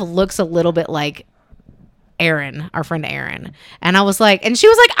kind of looks a little bit like Aaron, our friend Aaron. And I was like, and she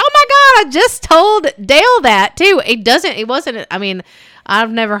was like, oh my I just told Dale that too. It wasn't, I mean,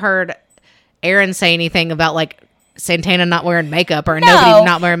 I've never heard Aaron say anything about like Santana not wearing makeup or nobody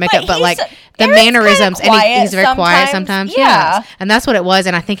not wearing makeup, but like the Aaron's mannerisms, and he's very quiet sometimes. Yeah. Yes. And that's what it was.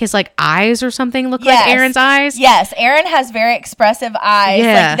 And I think his like eyes or something look like Aaron's eyes. Yes. Aaron has very expressive eyes.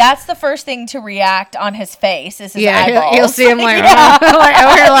 Yeah. Like that's the first thing to react on his face is his eyeballs. You'll see him like, like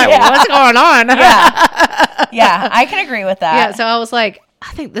over here, like, what's going on? Yeah. I can agree with that. Yeah. So I was like,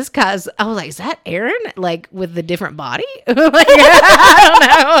 I think this guy's, I was like, is that Aaron? Like with the different body? Like, I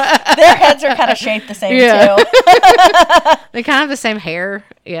don't know. Their heads are kind of shaped the same too. They kind of have the same hair.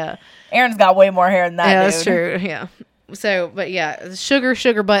 Yeah. Aaron's got way more hair than that. Yeah, that's true. Yeah. So, but yeah,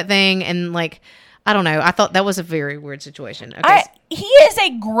 sugar butt thing. And like, I don't know. I thought that was a very weird situation. Okay. He is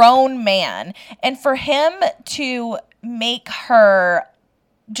a grown man. And for him to make her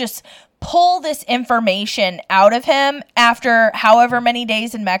just pull this information out of him after however many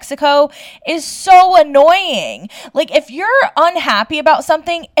days in Mexico is so annoying. Like, if you're unhappy about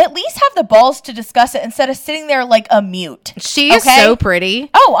something, at least have the balls to discuss it instead of sitting there like a mute. She is so pretty.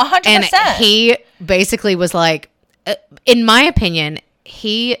 Oh, 100%. And he basically was like, in my opinion,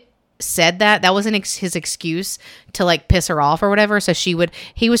 he said that wasn't his excuse to like piss her off or whatever. So he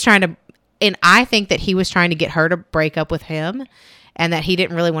was trying to, and I think that he was trying to get her to break up with him. And that he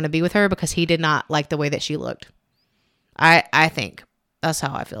didn't really want to be with her because he did not like the way that she looked. I think that's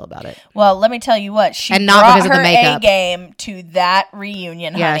how I feel about it. Well, let me tell you what. She and not brought because of the makeup. A game to that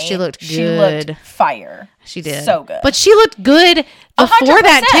reunion, honey. Yeah, she looked good. She looked fire. She did. So good. But she looked good before 100%.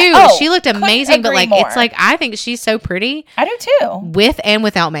 that, too. Oh, she looked amazing. But, like, more. It's like, I think she's so pretty. I do, too. With and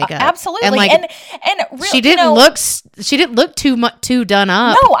without makeup. Absolutely. And, like, she didn't look too done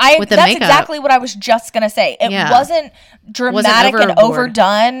up with the makeup. That's exactly what I was just going to say. It wasn't dramatic and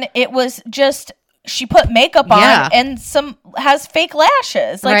overdone. It was just, she put makeup on and has fake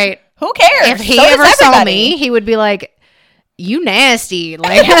lashes. Like, who cares? If he ever saw me, he would be like, you nasty.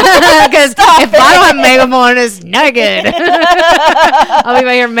 Like, because if I don't have makeup on, it's not good. I'll be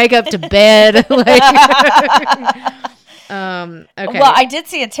wearing makeup to bed. Like, okay. Well, I did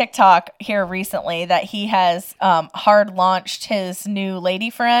see a TikTok here recently that he has hard launched his new lady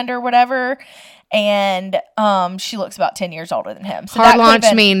friend or whatever. And she looks about 10 years older than him. So hard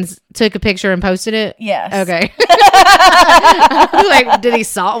launch means took a picture and posted it? Yes. Okay. Like, what does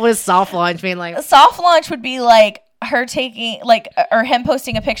soft launch mean? Like, soft launch would be like her taking, like, or him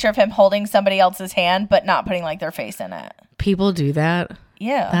posting a picture of him holding somebody else's hand, but not putting, like, their face in it. People do that?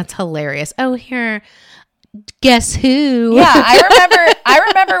 Yeah. That's hilarious. Oh, here. Guess who? Yeah, I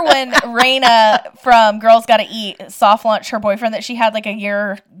remember when Raina from Girls Gotta Eat soft launched her boyfriend that she had like a year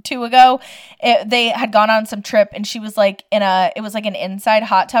or two ago. They had gone on some trip and she was like it was like an inside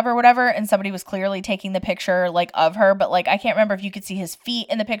hot tub or whatever, and somebody was clearly taking the picture like of her, but like I can't remember if you could see his feet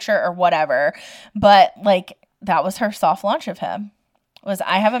in the picture or whatever. But like that was her soft launch of him.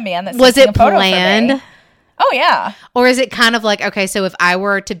 I have a man that's was it planned? Oh yeah. Or is it kind of like, okay, so if I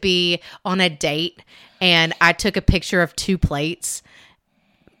were to be on a date and I took a picture of 2 plates,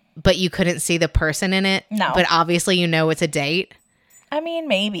 but you couldn't see the person in it. No. But obviously you know it's a date. I mean,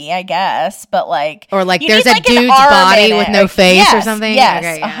 maybe, I guess, but like... Or like there's a dude's body with no face or something?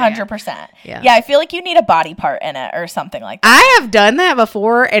 Yes, okay, 100%. Yeah, I feel like you need a body part in it or something like that. I have done that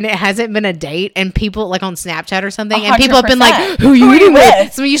before and it hasn't been a date and people like on Snapchat or something 100%. And people have been like, who are you eating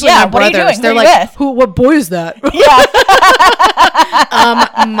with? So usually my brothers. They're like, what boy is that? Yeah.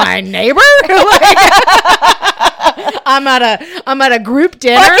 My neighbor? I'm at a group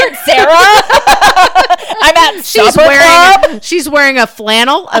dinner. Fucking Sara. I'm at she's wearing a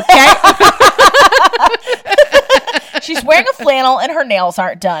flannel, okay? She's wearing a flannel and her nails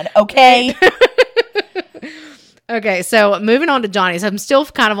aren't done, okay? Okay, so moving on to Johnny. So I'm still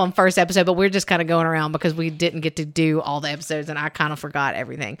kind of on first episode, but we're just kind of going around because we didn't get to do all the episodes and I kind of forgot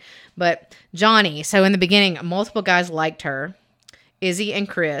everything. But Johnny, so in the beginning, multiple guys liked her. Izzy and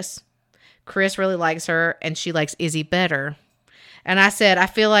Chris. Chris really likes her and she likes Izzy better. And I said, I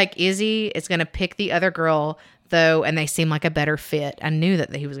feel like Izzy is going to pick the other girl though, and they seem like a better fit. I knew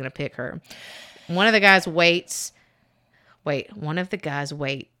that he was going to pick her. One of the guys waits.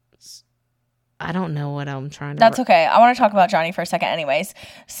 I don't know what I'm trying to... That's okay. I want to talk about Johnny for a second anyways.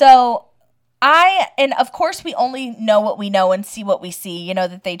 So... and of course we only know what we know and see what we see, you know,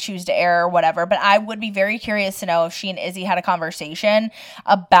 that they choose to air or whatever. But I would be very curious to know if she and Izzy had a conversation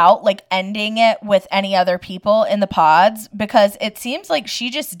about like ending it with any other people in the pods, because it seems like she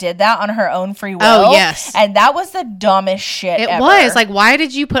just did that on her own free will. Oh, yes. And that was the dumbest shit ever. It was like, why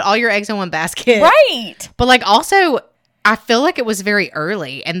did you put all your eggs in one basket? Right. But like also, I feel like it was very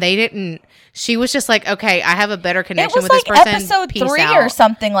early and they didn't She was just like, okay, I have a better connection It was with like this person. episode Peace 3 out. or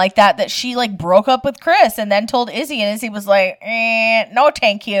something like that she like broke up with Chris and then told Izzy, and Izzy was like, no,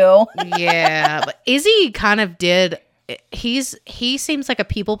 thank you. Yeah, but Izzy kind of did. He seems like a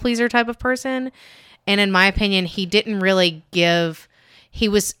people pleaser type of person, and in my opinion, he didn't really give. It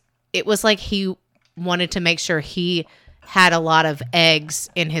was like he wanted to make sure he had a lot of eggs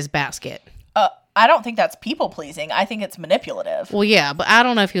in his basket. I don't think that's people pleasing. I think it's manipulative. Well, yeah, but I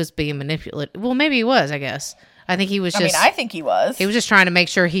don't know if he was being manipulative. Well, maybe he was, I guess. I think he was just... I think he was. He was just trying to make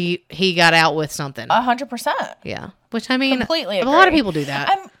sure he got out with something. 100%. Yeah. Which, I mean... Completely agree. A lot of people do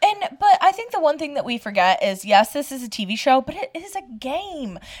that. But I think the one thing that we forget is, yes, this is a TV show, but it is a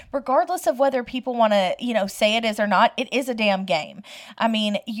game. Regardless of whether people want to, say it is or not, it is a damn game. I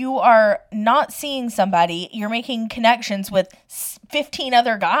mean, you are not seeing somebody. You're making connections with 15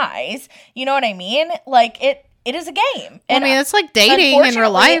 other guys. You know what I mean? Like, it is a game. And it's like dating in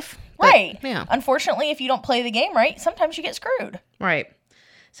real life. Right. Yeah. Unfortunately, if you don't play the game right, sometimes you get screwed. Right.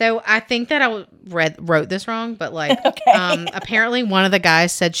 So I think that I wrote this wrong, but like, okay. Apparently one of the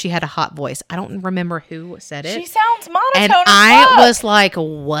guys said she had a hot voice. I don't remember who said it. She sounds monotone. And I was like,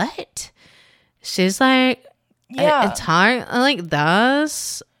 what? She's like, it's hard. I'm like,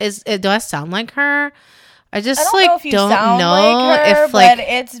 do I sound like her? I just don't know if you sound like her, but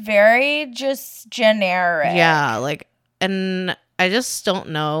it's very just generic. Yeah, like, and I just don't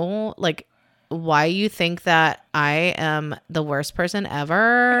know, like, why you think that I am the worst person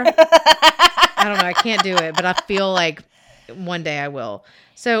ever. I don't know. I can't do it, but I feel like one day I will.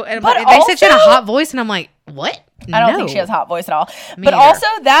 So, they said she had a hot voice, and I'm like, what? I don't think she has a hot voice at all. But also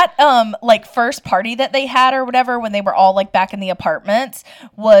that like first party that they had or whatever when they were all like back in the apartments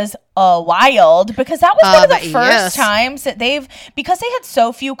was wild, because that was one of the first times that because they had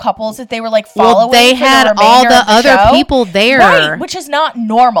so few couples that they were like following. Well, they had all the other people there, right, which is not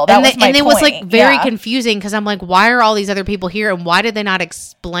normal. That was my point. And it was like very confusing, because I'm like, why are all these other people here, and why did they not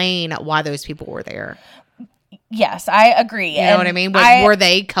explain why those people were there? Yes, I agree. You know what I mean? Were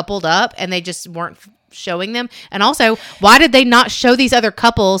they coupled up and they just weren't showing them? And also, why did they not show these other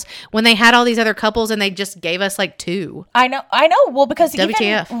couples when they had all these other couples and they just gave us like 2? I know. Well, because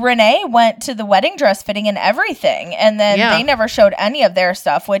WTF. Even Renee went to the wedding dress fitting and everything, and then they never showed any of their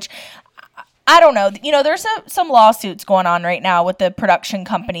stuff, which I don't know. There's some lawsuits going on right now with the production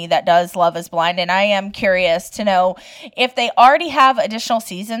company that does Love is Blind, and I am curious to know if they already have additional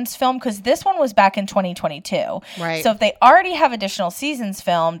seasons filmed, because this one was back in 2022. Right. So if they already have additional seasons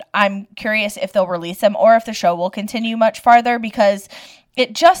filmed, I'm curious if they'll release them or if the show will continue much farther, because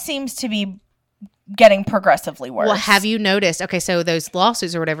it just seems to be getting progressively worse. Well, have you noticed? Okay, so those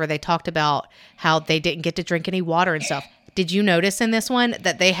lawsuits or whatever, they talked about how they didn't get to drink any water and stuff. Did you notice in this one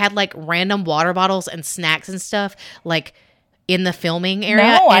that they had like random water bottles and snacks and stuff like in the filming area?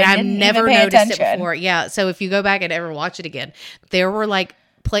 No, and I've never noticed it before. Yeah. So if you go back and ever watch it again, there were like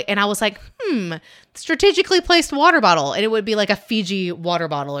and I was like, strategically placed water bottle, and it would be like a Fiji water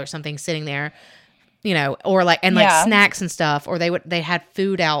bottle or something sitting there, or like snacks and stuff, or they had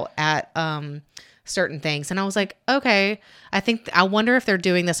food out at certain things. And I was like, okay, I wonder if they're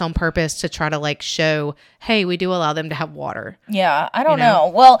doing this on purpose to try to like show, hey, we do allow them to have water. Yeah, I don't know.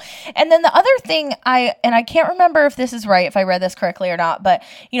 Well, and then the other thing I can't remember if this is right, if I read this correctly or not, but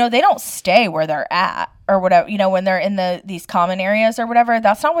they don't stay where they're at or whatever, when they're in these common areas or whatever.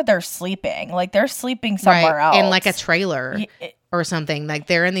 That's not where they're sleeping. Like, they're sleeping somewhere else. In like a trailer. Or something. Like,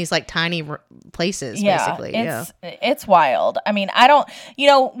 they're in these like tiny places, basically. It's wild. I mean, I don't,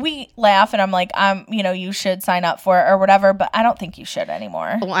 we laugh and I'm like, you should sign up for it or whatever, but I don't think you should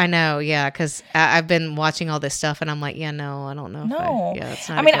anymore. Well, I know. Yeah. Cause I've been watching all this stuff and I'm like, yeah, no, I don't know. No. It's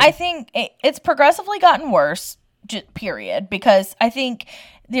not. I mean, I think it's progressively gotten worse, period, because I think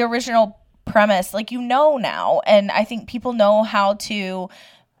the original premise, like, now, and I think people know how to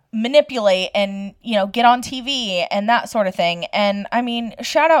manipulate and get on TV and that sort of thing. And I mean,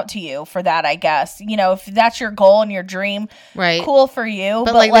 shout out to you for that, I guess. If that's your goal and your dream, right, cool for you.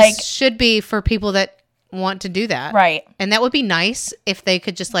 But like this should be for people that want to do that, right? And that would be nice if they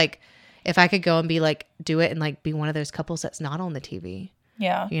could just like, if I could go and be like, do it and like be one of those couples that's not on the TV.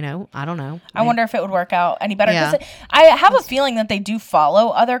 Yeah. I don't know. I wonder if it would work out any better. Yeah. I have a feeling that they do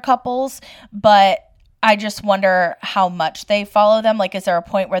follow other couples, but I just wonder how much they follow them. Like, is there a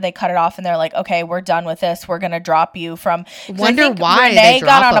point where they cut it off and they're like, okay, we're done with this. We're going to drop you from... Wonder why Renee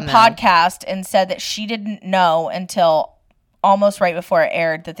got on a podcast and said that she didn't know until almost right before it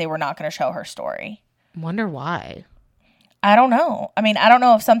aired that they were not going to show her story. Wonder why. I don't know. I mean, I don't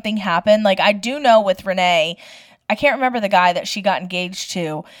know if something happened. Like, I do know with Renee, I can't remember the guy that she got engaged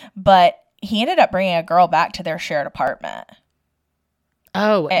to, but he ended up bringing a girl back to their shared apartment.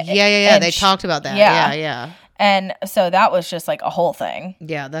 Oh, yeah. They talked about that. Yeah. And so that was just like a whole thing.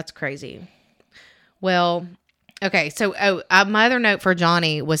 Yeah, that's crazy. Well, okay. So my other note for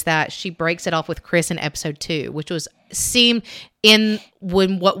Johnny was that she breaks it off with Chris in episode 2, which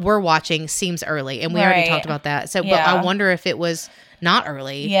when what we're watching seems early. And we already talked about that. So, but I wonder if it was not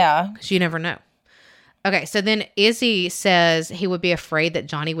early. Yeah. Because you never know. Okay. So then Izzy says he would be afraid that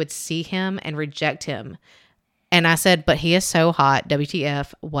Johnny would see him and reject him. And I said, but he is so hot.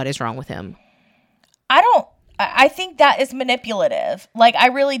 WTF. What is wrong with him? I think that is manipulative. Like, I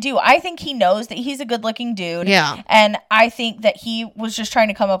really do. I think he knows that he's a good-looking dude. Yeah. And I think that he was just trying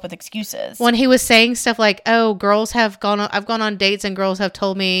to come up with excuses. When he was saying stuff like, oh, I've gone on dates and girls have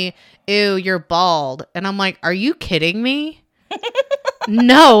told me, ew, you're bald. And I'm like, are you kidding me?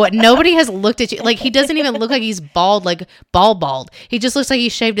 No, nobody has looked at you. Like, he doesn't even look like he's bald, like bald. He just looks like he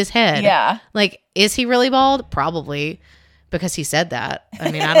shaved his head. Yeah. Like, is he really bald? Probably. Because he said that.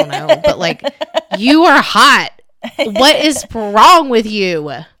 I mean, I don't know. But like, you are hot. What is wrong with you?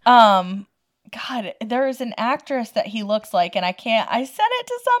 God, there is an actress that he looks like, and I sent it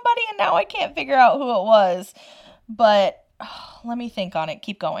to somebody, and now I can't figure out who it was. But let me think on it.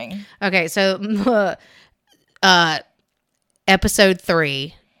 Keep going. Okay, so episode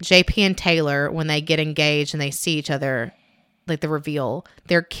 3, JP and Taylor, when they get engaged and they see each other, like the reveal,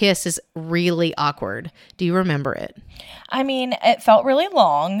 their kiss is really awkward. Do you remember it? I mean, it felt really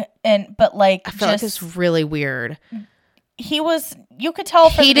long, but like I felt like it's really weird. You could tell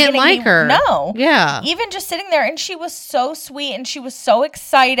from he didn't like her. No. Yeah. Even just sitting there, and she was so sweet and she was so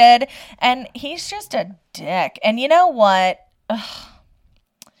excited, and he's just a dick. And you know what?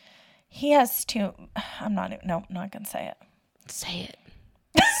 He has to, I'm not going to say it. Say it.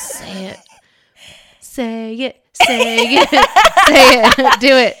 Say it. Say it. Say it. Say it.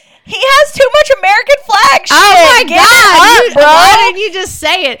 Do it. He has too much American flag shit. Oh my God, bro. Why didn't you just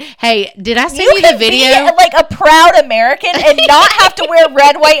say it? Hey, did I send you the video? Be like a proud American and not have to wear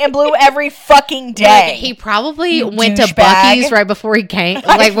red, white, and blue every fucking day. He probably went to Buc-ee's right before he came.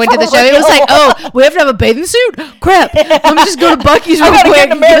 Like went to the show. He was like, "Oh, we have to have a bathing suit. Crap! Let me just go to Buc-ee's real quick."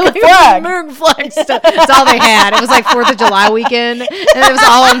 Get an American flag. American flag stuff. That's all they had. It was like 4th of July weekend, and it was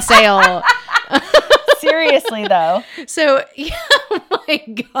all on sale. Seriously, though. So, yeah, oh my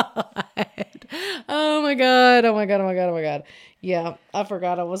God. Yeah, I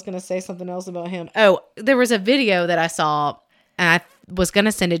forgot I was going to say something else about him. Oh, there was a video that I saw, and I was going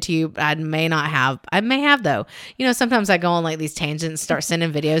to send it to you, but I may have, though. You know, sometimes I go on like these tangents and start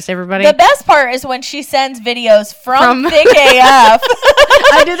sending videos to everybody. The best part is when she sends videos from Thick AF.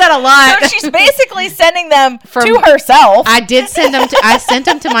 I do that a lot. So she's basically sending them to herself. I sent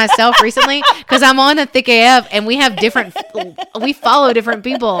them to myself recently because I'm on a Thick AF and we follow different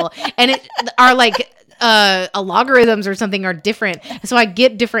people, and our like logarithms or something are different. So I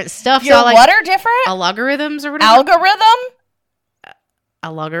get different stuff. Your so what are different? Logarithms or whatever. Algorithm?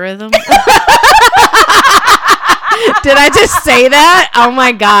 A logarithm? Did I just say that? Oh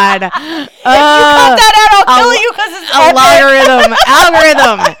my God. If you cut that out, I'll kill you because it's algorithm.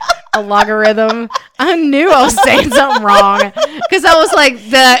 A logarithm. I knew I was saying something wrong because I was like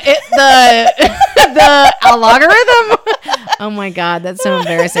a logarithm. Oh my God, that's so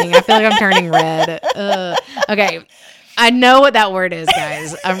embarrassing. I feel like I'm turning red. Okay. I know what that word is,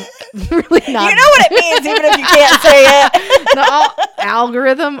 guys. I'm really not. You know what it means, even if you can't say it.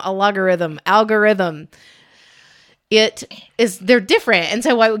 Algorithm. They're different. And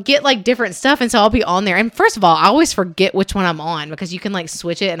so I would get like different stuff. And so I'll be on there. And first of all, I always forget which one I'm on because you can like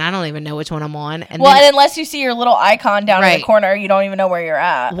switch it and I don't even know which one I'm on. And and unless you see your little icon down in the corner, you don't even know where you're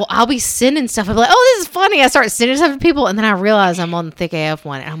at. Well, I'll be sending stuff. I'll be like, oh, this is funny. I start sending stuff to people. And then I realize I'm on the Thick AF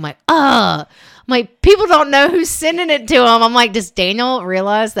one. And I'm like, I'm like, people don't know who's sending it to him. I'm like, does Daniel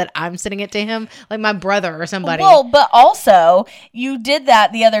realize that I'm sending it to him? Like my brother or somebody. Well, but also, you did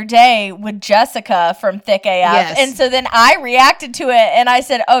that the other day with Jessica from Thick AF. Yes. And so then I reacted to it and I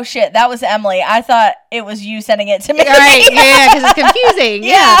said, oh shit, that was Emily. I thought it was you sending it to me. Right, yeah, because it's confusing.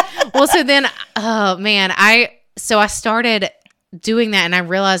 Yeah. Well, so then, oh man, I started doing that and I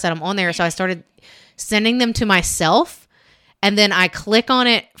realized that I'm on there. So I started sending them to myself. And then I click on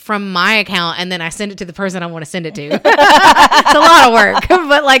it from my account and then I send it to the person I want to send it to. It's a lot of work,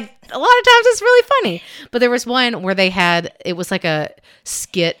 but like a lot of times it's really funny. But there was one where it was like a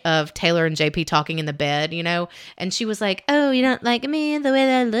skit of Taylor and JP talking in the bed, you know? And she was like, oh, you don't like me the way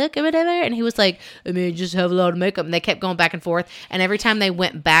that I look or whatever? And he was like, I mean, you just have a lot of makeup. And they kept going back and forth. And every time they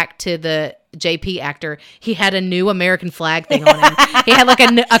went back to the JP actor, he had a new American flag thing on him. He had like a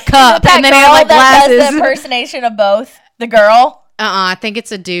cup and then he had like glasses. Does the impersonation of both. The girl? I think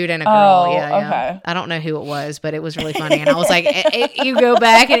it's a dude and a girl. Oh, yeah. okay. I don't know who it was, but it was really funny. And I was like, you go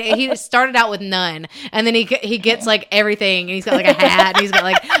back, and he started out with none, and then he gets like everything, and he's got like a hat, and he's got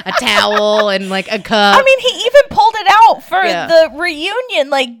like a towel and like a cup. I mean, he even pulled it out for the reunion.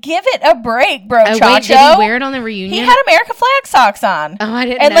 Like, give it a break, bro, Chacho. Wait, did he wear it on the reunion? He had American flag socks on. Oh, I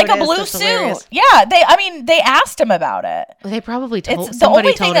didn't and notice. like a blue That's suit. hilarious. Yeah, they asked him about it. They probably told. It's the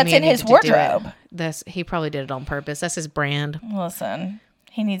only thing that's in him his wardrobe. He probably did it on purpose. That's his brand. Listen,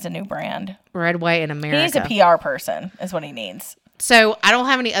 he needs a new brand. Red, white, in America. He needs a PR person, is what he needs. So I don't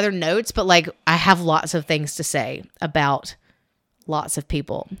have any other notes, but like I have lots of things to say about lots of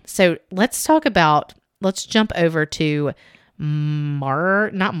people. So let's jump over to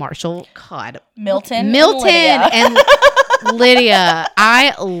not Marshall. God, Milton and Lydia.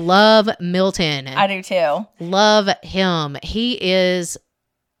 I love Milton. I do too. Love him. He is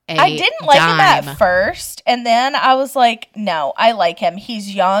I didn't like him at first, and then I was like, no, I like him.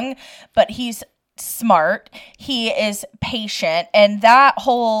 He's young, but he's smart. He is patient, and that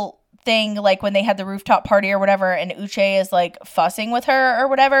whole thing, like when they had the rooftop party or whatever, and Uche is like fussing with her or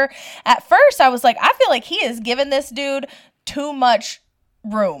whatever, at first I was like, I feel like he is giving this dude too much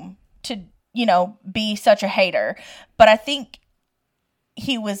room to, be such a hater. But I think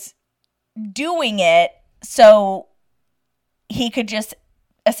he was doing it so he could just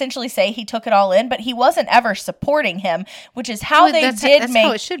essentially say he took it all in, but he wasn't ever supporting him, which is how that's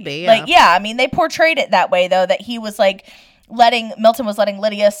how it should be. Yeah. I mean, they portrayed it that way though, that he was like Milton was letting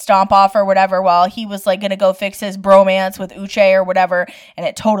Lydia stomp off or whatever while he was like going to go fix his bromance with Uche or whatever, and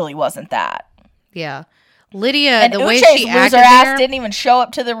it totally wasn't that. Yeah. Lydia, and the Uche's way she acted ass didn't even show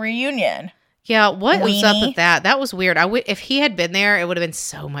up to the reunion. Yeah, what was up with that? That was weird. If he had been there, it would have been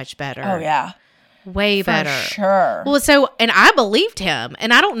so much better. Oh yeah. Way better. For sure. Well, and I believed him.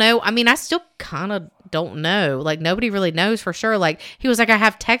 And I don't know. I mean, I still kind of don't know. Like, nobody really knows for sure. Like, he was like, I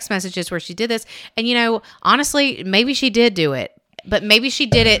have text messages where she did this. And, honestly, maybe she did do it. But maybe she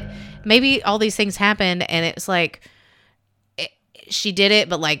did it. Maybe all these things happened. And it's like, she did it.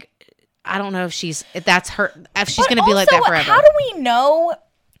 But, like, I don't know if she's going to be like that forever. How do we know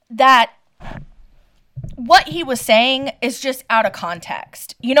that what he was saying is just out of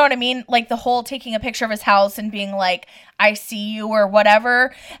context? You know what I mean? Like the whole taking a picture of his house and being like, I see you or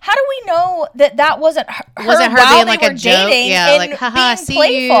whatever. How do we know that wasn't her being like a joke? Yeah, like, haha, I see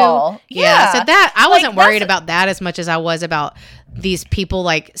playful? You. Yeah. So that, I wasn't worried about that as much as I was about these people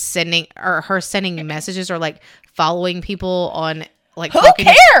like sending messages or like following people on like. Who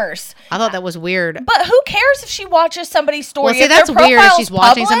cares? I thought that was weird. But who cares if she watches somebody's story? Well, see, that's weird if she's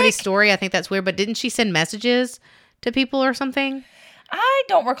watching somebody's story. I think that's weird. But didn't she send messages to people or something? I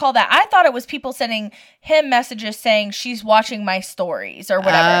don't recall that. I thought it was people sending him messages saying she's watching my stories or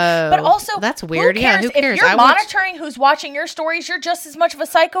whatever. But also, that's weird. Who cares? If you're monitoring who's watching your stories, you're just as much of a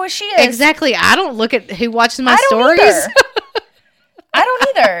psycho as she is. Exactly. I don't look at who watches my stories. I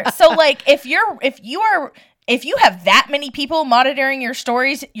don't either. So, like, if you have that many people monitoring your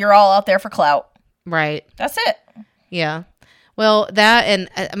stories, you're all out there for clout. Right. That's it. Yeah. Well, that, and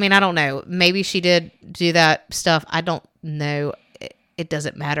I mean, I don't know. Maybe she did do that stuff. I don't know. It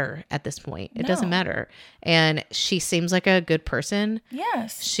doesn't matter at this point. It doesn't matter. And she seems like a good person.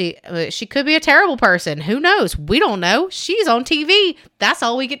 Yes. She could be a terrible person. Who knows? We don't know. She's on TV. That's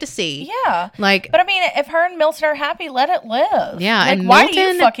all we get to see. Yeah. Like, but I mean, if her and Milton are happy, let it live. Yeah. Like, and why Milton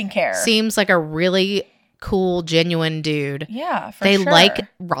do you fucking care? Seems like a really cool, genuine dude. Yeah, they like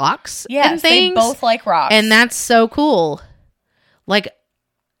rocks and things. They both like rocks. And that's so cool. Like,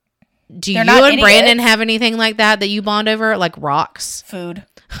 do They're you and Brandon have anything like that you bond over? Like rocks? Food.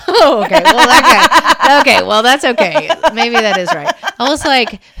 Oh, okay. Well, okay. Well, that's okay. Maybe that is right. I was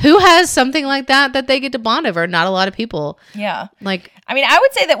like, who has something like that they get to bond over? Not a lot of people. Yeah. Like, I mean, I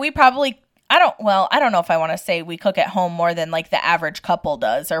would say that we probably, I don't know if I want to say we cook at home more than like the average couple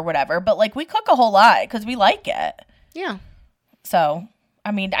does or whatever, but like we cook a whole lot because we like it. Yeah. So,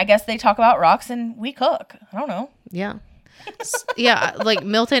 I mean, I guess they talk about rocks and we cook. I don't know. Yeah. Yeah, like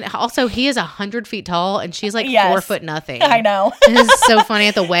Milton. Also, he is 100 feet tall, and she's like 4 foot nothing. I know. This is so funny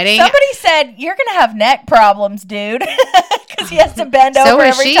at the wedding. Somebody said you're gonna have neck problems, dude, because he has to bend over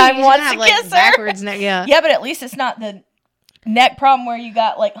every time he wants to kiss her. Backwards neck. Yeah. Yeah, but at least it's not the neck problem where you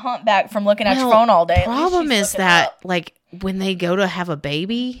got like humpback from looking at your phone all day. Problem is that like when they go to have a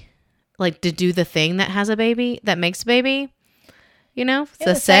baby, like to do the thing that has a baby that makes a baby, you know,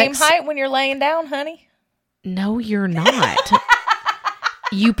 the same height when you're laying down, honey. No, you're not.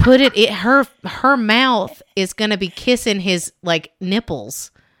 You put it, her mouth is going to be kissing his like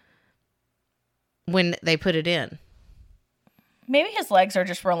nipples when they put it in. Maybe his legs are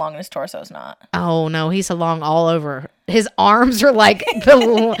just real long and his torso's not. Oh no, he's long all over. His arms are like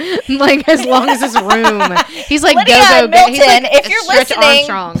like as long as his room. He's like Lydia Go-Go. and Milton, He's like if you're Stretch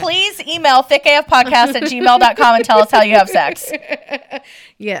listening, Armstrong. please email thickafpodcast@gmail.com and tell us how you have sex.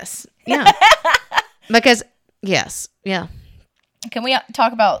 Yes. Yeah. Because yes. Yeah. Can we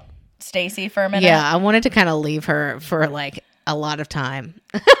talk about Stacy for a minute? Yeah, I wanted to kind of leave her for like a lot of time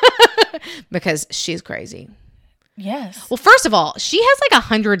because she's crazy. Yes. Well, first of all, she has like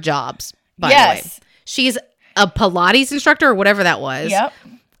 100 jobs, by the way. She's a Pilates instructor or whatever that was. Yep.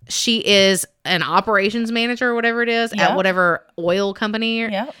 She is an operations manager or whatever it is at whatever oil company.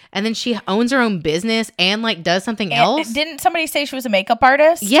 Yep. And then she owns her own business and like does something else. Didn't somebody say she was a makeup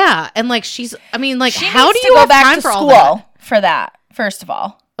artist? Yeah. And like she's, I mean, like, she how do needs you to go have back time to for all school that? for that, first of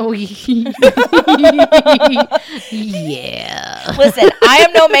all? Oh, yeah. Listen, I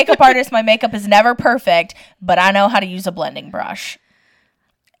am no makeup artist. My makeup is never perfect, but I know how to use a blending brush.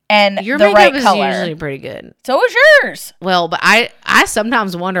 And Your the makeup right is color. usually pretty good. So is yours. Well, but I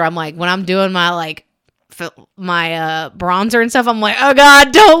sometimes wonder, I'm like, when I'm doing my like my bronzer and stuff, I'm like, oh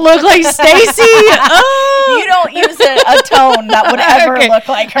God, don't look like Stacy. Oh. You don't use a tone that would ever look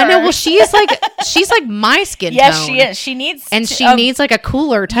like her. I know. Well, she's like my skin yes, tone. she is. She needs she needs like a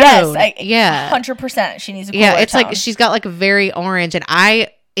cooler tone. Yes, 100%. She needs a cooler it's tone. like she's got like a very orange, and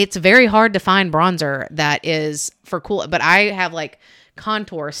it's very hard to find bronzer that is for cool. But I have like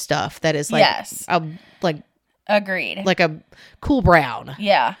contour stuff that is like agreed, like a cool brown.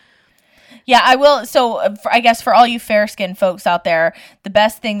 Yeah, I will. So I guess for all you fair skinned folks out there, the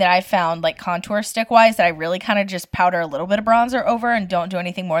best thing that I found, like contour stick wise, that I really kind of just powder a little bit of bronzer over and don't do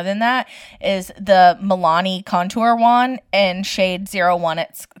anything more than that, is the Milani contour wand in shade 01. I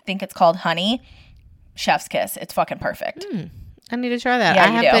think it's called Honey. Chef's kiss. It's fucking perfect. I need to try that. Yeah, I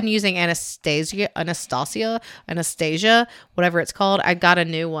have been using Anastasia, whatever it's called. I got a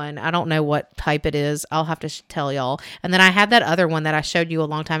new one. I don't know what type it is. I'll have to tell y'all. And then I had that other one that I showed you a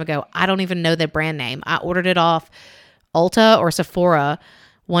long time ago. I don't even know the brand name. I ordered it off Ulta or Sephora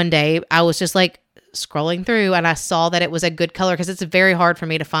one day. I was just like scrolling through and I saw that it was a good color because it's very hard for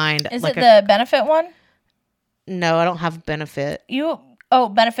me to find. Is it the Benefit one? No, I don't have Benefit.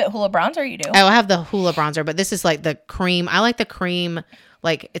 Benefit Hoola Bronzer you do. Oh, I have the Hoola Bronzer, but this is like the cream. I like the cream,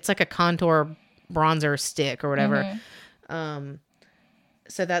 like it's like a contour bronzer stick or whatever. So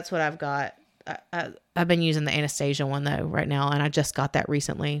that's what I've got. I've been using the Anastasia one though right now, and I just got that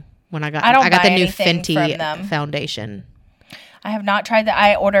recently when I got the new Fenty foundation. I have not tried that.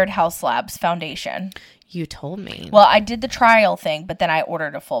 I ordered House Labs foundation. You told me. Well, I did the trial thing, but then I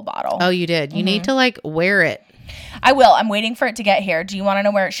ordered a full bottle. Oh, you did. You need to like wear it. I will. I'm waiting for it to get here. Do you want to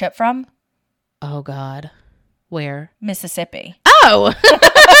know where it shipped from? Oh God, where? Mississippi. Oh,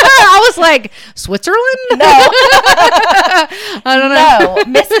 I was like Switzerland. No, I don't know.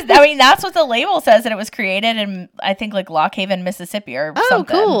 I mean, that's what the label says, that it was created in, I think, like Lock Haven, Mississippi, or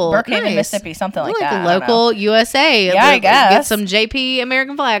something. Cool. Brookhaven, Mississippi, something like that. Local USA. Yeah, I guess. Get some JP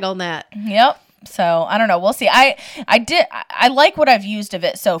American flag on that. Yep. So I don't know. We'll see. I like what I've used of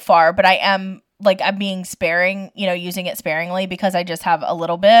it so far, but I'm being sparing, using it sparingly because I just have a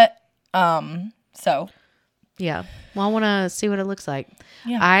little bit. So yeah. Well, I want to see what it looks like.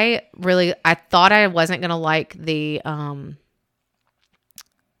 Yeah. I thought I wasn't going to like the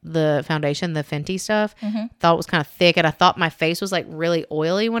foundation, the Fenty stuff. Thought it was kind of thick, and I thought my face was like really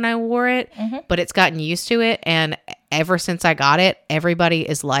oily when I wore it, but it's gotten used to it. And ever since I got it, everybody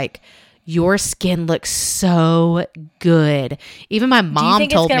is like, your skin looks so good. Even my mom told me.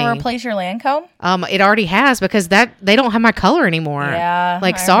 Do you think it's going to replace your Lancome? It already has, because they don't have my color anymore. Yeah.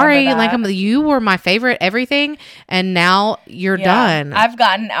 Like, sorry, Lancome, you were my favorite everything, and now you're done. I've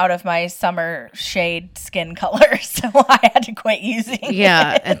gotten out of my summer shade skin color, so I had to quit using it.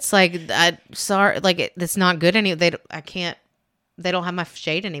 Yeah, it's like, sorry, like it's not good They don't have my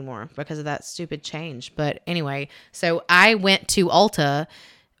shade anymore because of that stupid change. But anyway, so I went to Ulta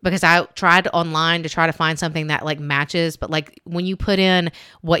because I tried online to try to find something that like matches, but like when you put in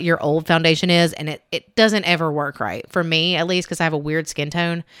what your old foundation is, and it doesn't ever work right for me, at least, because I have a weird skin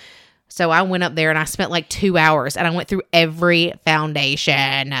tone. So I went up there and I spent like 2 hours and I went through every foundation,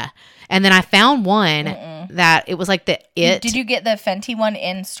 and then I found one that it was like Did you get the Fenty one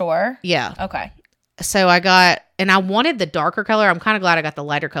in store? Yeah. Okay. So I wanted the darker color. I'm kind of glad I got the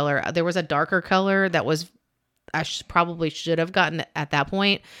lighter color. There was a darker color that was, I probably should have gotten at that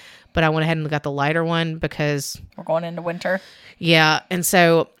point, but I went ahead and got the lighter one because we're going into winter. Yeah. And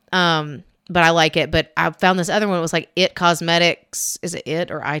so, but I like it, but I found this other one. It was like It Cosmetics. Is it It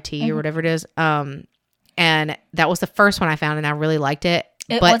or IT or whatever it is? And that was the first one I found, and I really liked it.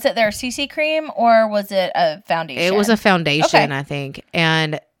 Was it their CC cream or was it a foundation? It was a foundation, I think.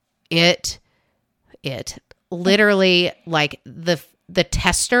 And it literally, like, the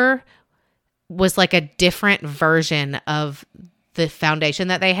tester was like a different version of the foundation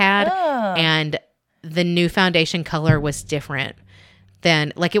that they had. Oh. And the new foundation color was different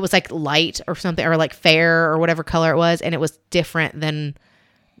than, like, it was like light or something, or like fair or whatever color it was. And it was different than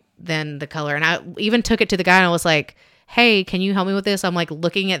the color. And I even took it to the guy and I was like, hey, can you help me with this? I'm like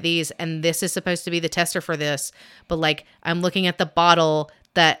looking at these and this is supposed to be the tester for this. But like, I'm looking at the bottle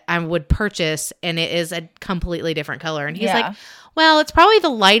that I would purchase and it is a completely different color. And he's like, well, it's probably the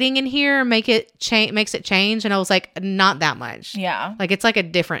lighting in here makes it change. And I was like, not that much. Yeah. Like, it's like a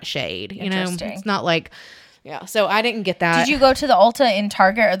different shade, you know? It's not like, so I didn't get that. Did you go to the Ulta in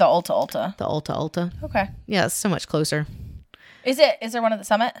Target or the Ulta? The Ulta. Okay. Yeah, it's so much closer. Is there one at the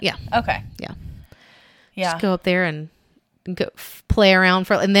Summit? Yeah. Okay. Yeah. Yeah. Just go up there and go play around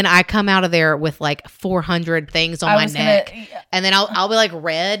and then I come out of there with like 400 things on my neck, and then I'll be like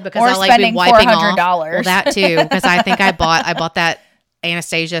red because I'll like be wiping off. Well, that too, because I think I bought that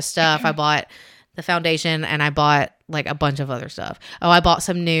Anastasia stuff. I bought the foundation and I bought like a bunch of other stuff. Oh, I bought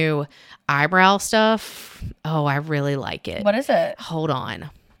some new eyebrow stuff. Oh, I really like it. What is it? Hold on.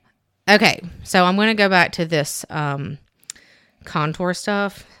 Okay, so I'm gonna go back to this contour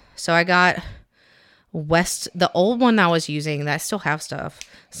stuff. So I got the old one I was using that I still have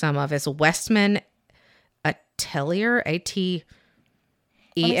some of is Westman Atelier, Atelier.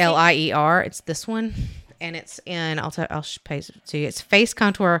 It's this one, and it's in. I'll paste it to you. It's face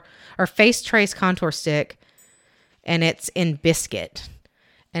contour or face trace contour stick, and it's in biscuit,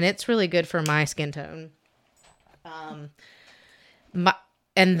 and it's really good for my skin tone.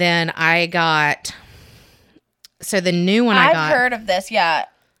 And then I got. So the new one I've heard of this. Yeah.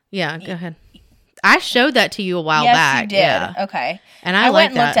 Yeah. Go ahead. I showed that to you a while back. Yes, you did. Yeah. Okay. And I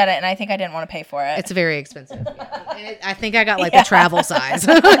went and looked at it, and I think I didn't want to pay for it. It's very expensive. Yeah. I think I got like the travel size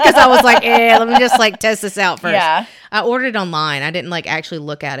because I was like, let me just like test this out first. Yeah. I ordered it online. I didn't like actually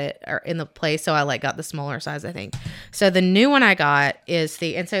look at it or in the place, so I like got the smaller size, I think. So the new one I got is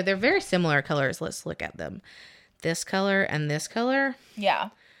and so they're very similar colors. Let's look at them. This color and this color. Yeah.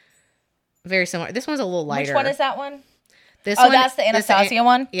 Very similar. This one's a little lighter. Which one is that one? This one. That's the Anastasia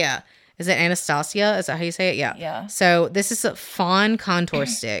one? Yeah. Is it Anastasia? Is that how you say it? Yeah. Yeah. So this is a fawn contour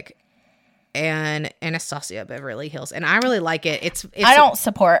stick and Anastasia Beverly Hills. And I really like it. It's I don't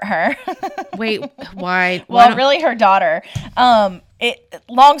support her. Wait, why? Well, really her daughter.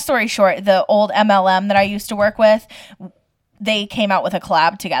 Long story short, the old MLM that I used to work with, they came out with a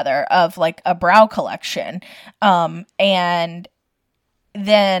collab together of like a brow collection. And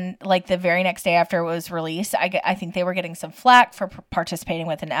then like the very next day after it was released, I think they were getting some flack for participating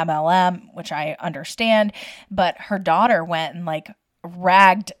with an MLM, which I understand, but her daughter went and like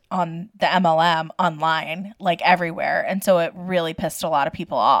ragged on the MLM online, like everywhere. And so it really pissed a lot of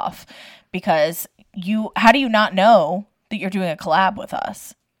people off because how do you not know that you're doing a collab with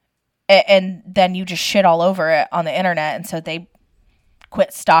us? And then you just shit all over it on the internet. And so they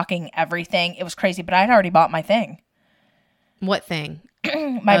quit stocking everything. It was crazy, but I'd already bought my thing. What thing?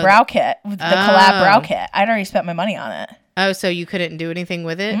 My brow kit, the collab brow kit. I'd already spent my money on it. Oh, so you couldn't do anything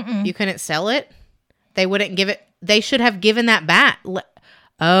with it? Mm-mm. You couldn't sell it? They wouldn't give it. They should have given that back.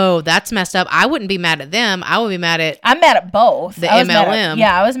 Oh, that's messed up. I wouldn't be mad at them. I would be mad at. I'm mad at both. The MLM.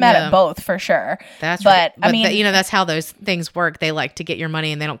 I was mad at both for sure. But I mean, that's how those things work. They like to get your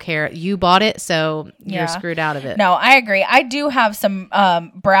money and they don't care. You bought it, so you're screwed out of it. No, I agree. I do have some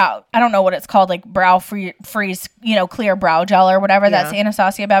brow. I don't know what it's called, like brow freeze, clear brow gel or whatever. Yeah. That's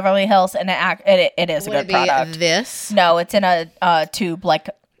Anastasia Beverly Hills, and it is a good product. This? No, it's in a tube, like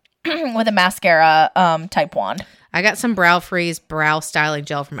with a mascara type wand. I got some Brow Freeze brow styling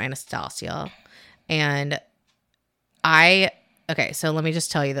gel from Anastasia. And so let me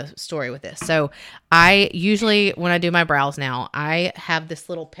just tell you the story with this. So I usually, when I do my brows now, I have this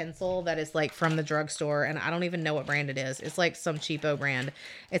little pencil that is like from the drugstore, and I don't even know what brand it is. It's like some cheapo brand.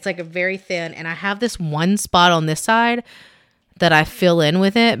 It's like a very thin, and I have this one spot on this side that I fill in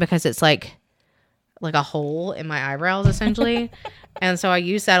with it because it's like a hole in my eyebrows essentially. And so I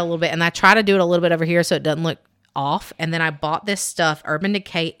use that a little bit, and I try to do it a little bit over here so it doesn't look off. And then I bought this stuff, Urban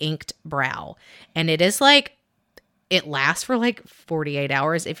Decay Inked Brow, and it is like, it lasts for like 48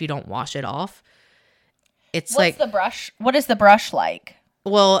 hours if you don't wash it off. What's the brush? What is the brush like?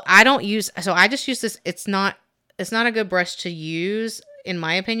 Well, I just use this. It's not a good brush to use in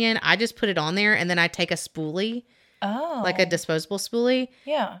my opinion. I just put it on there and then I take a spoolie, like a disposable spoolie.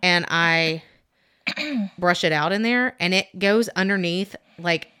 Yeah. And I brush it out in there, and it goes underneath.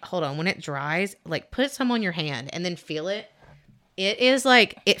 Like, hold on, when it dries, like put some on your hand and then feel it. It is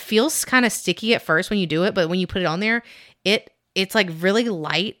like, it feels kind of sticky at first when you do it, but when you put it on there, it's like really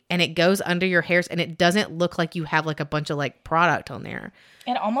light and it goes under your hairs and it doesn't look like you have like a bunch of like product on there.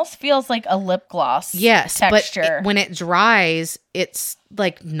 It almost feels like a lip gloss texture. But when it dries, it's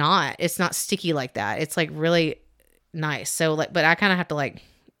like it's not sticky like that. It's like really nice. So like, but I kind of have to like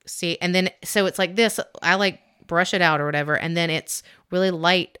see, and then, so it's like this, I like brush it out or whatever. And then it's really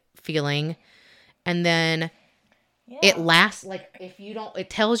light feeling. And then it lasts, like, if you don't, it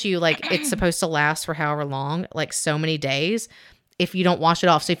tells you, like, it's supposed to last for however long, like, so many days, if you don't wash it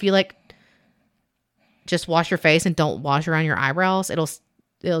off. So if you, like, just wash your face and don't wash around your eyebrows, it'll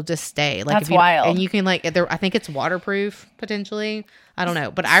just stay. Like, that's wild. And you can, like, I think it's waterproof, potentially. I don't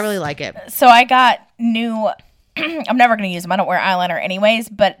know, but I really like it. So I got new, I'm never going to use them. I don't wear eyeliner anyways,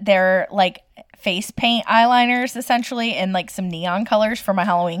 but they're, like, face paint eyeliners, essentially, in like some neon colors for my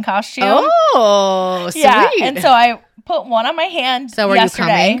Halloween costume. Oh, sweet. Yeah, and so I put one on my hand. So are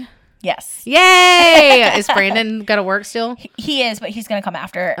yesterday. you coming? Yes. Yay! Is Brandon got to work still? He is, but he's going to come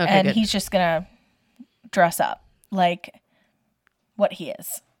after, okay, and good. he's just going to dress up like what he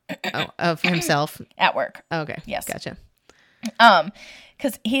is. Of himself At work. Okay. Yes. Gotcha.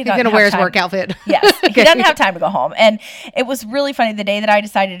 Because he's going to wear his work outfit. Yes. He doesn't have time to go home. And it was really funny. The day that I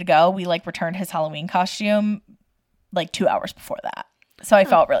decided to go, we like returned his Halloween costume like 2 hours before that. So I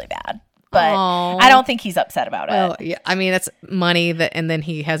felt really bad. But I don't think he's upset about it. Well, yeah. I mean, that's money and then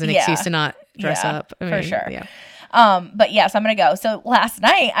he has an excuse to not dress up. I mean, for sure. Yeah. But yes, I'm going to go. So last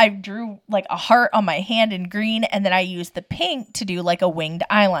night I drew like a heart on my hand in green, and then I used the pink to do like a winged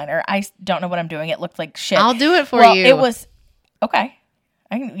eyeliner. I don't know what I'm doing. It looked like shit. I'll do it for you. It was okay.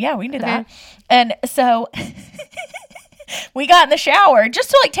 We can do that. And so we got in the shower just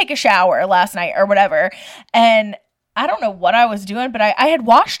to like take a shower last night or whatever. And I don't know what I was doing, but I had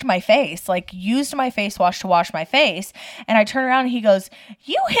washed my face, like used my face wash to wash my face. And I turned around and he goes,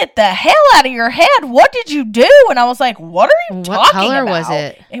 "You hit the hell out of your head. What did you do?" And I was like, "What are you talking about?" What color was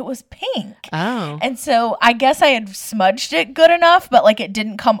it? It was pink. Oh. And so I guess I had smudged it good enough, but like it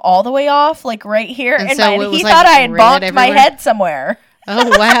didn't come all the way off, like right here. And he like thought I had bonked my head somewhere.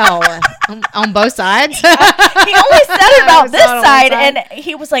 Oh, wow. On both sides? He only said it about this side, and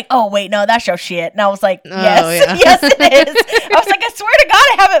he was like, "Oh, wait, no, that's your shit." And I was like, "Yes, yes, it is." I was like, "I swear to God,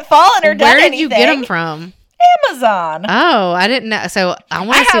 I haven't fallen or done anything." Where did you get them from? Amazon. Oh, I didn't know. So I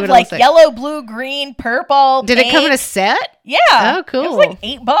want to see what it like looks like. Yellow, blue, green, purple. Did pink. it come in a set? Yeah. Oh, cool. It was like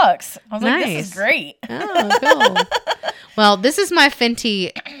 $8. I was nice. like, "This is great." Oh, cool. Well, this is my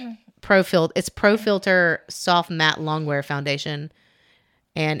Fenty Pro Filter. It's Pro Filter Soft Matte Longwear Foundation.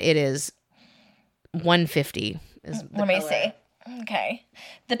 And it is $150. Let me see. Okay.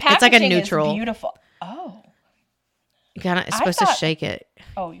 The packaging it's like a neutral. is beautiful. Oh. It's supposed to shake it.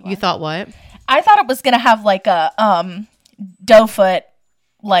 Oh, you thought what? I thought it was going to have like a doe foot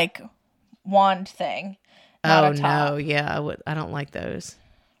like wand thing. Oh, no. Yeah, I don't like those.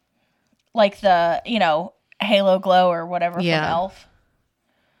 Like the, Halo Glow or whatever from Elf.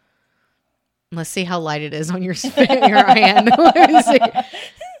 Let's see how light it is on your hand. Let me see.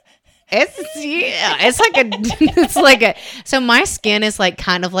 It's like a. So my skin is like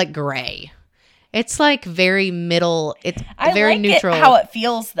kind of like gray. It's like very middle. It's very neutral. How it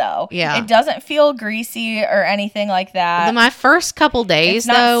feels though. Yeah, it doesn't feel greasy or anything like that. My first couple days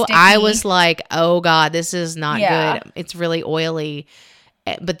though, sticky. I was like, "Oh God, this is not good. It's really oily."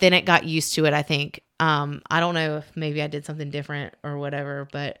 But then it got used to it. I think. I don't know if maybe I did something different or whatever,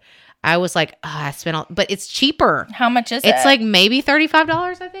 but. I was like, I spent all, but it's cheaper. How much is it? It's like maybe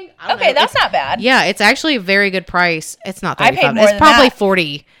 $35, I think. Okay, that's not bad. Yeah, it's actually a very good price. It's not $35. I paid more it's probably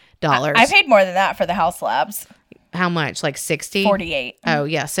 $40. I paid more than that for the House Labs. How much? Like 60? 48. Oh,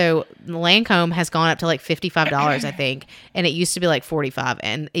 yeah. So Lancome has gone up to like $55, I think. And it used to be like $45.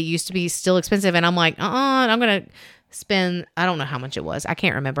 And it used to be still expensive. And I'm like, I'm going to spend, I don't know how much it was. I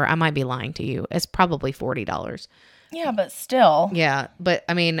can't remember. I might be lying to you. It's probably $40. Yeah, but still. Yeah, but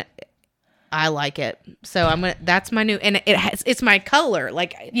I mean... I like it. So that's my new, and it's my color.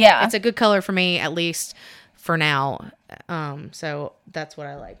 Like, yeah, it's a good color for me, at least for now. So that's what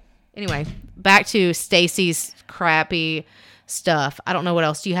I like. Anyway, back to Stacy's crappy stuff. I don't know what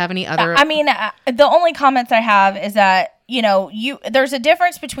else. Do you have any other? I mean, the only comments I have is that, there's a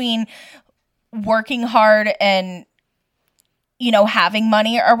difference between working hard and, having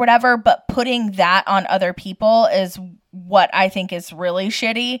money or whatever, but putting that on other people is what I think is really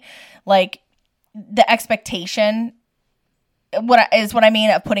shitty. Like the expectation, what I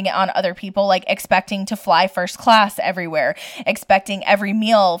mean of putting it on other people, like expecting to fly first class everywhere, expecting every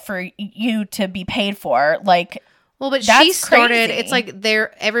meal for you to be paid for. Like, well, but she started, crazy. It's like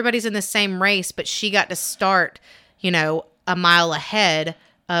everybody's in the same race, but she got to start, a mile ahead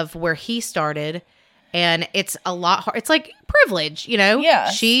of where he started. And it's a lot hard. It's like privilege, you know?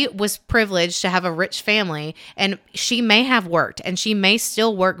 Yeah. She was privileged to have a rich family, and she may have worked, and she may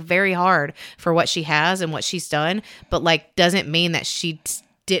still work very hard for what she has and what she's done, but like doesn't mean that she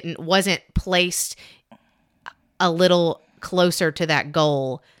wasn't placed a little closer to that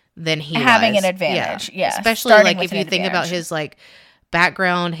goal than he having was. an advantage. Yeah. Especially like if you think about his like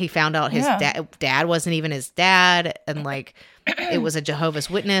background, he found out his dad wasn't even his dad, and like it was a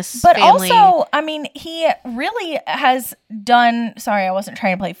Jehovah's Witness but family. Also, I mean, he really has done. Sorry, I wasn't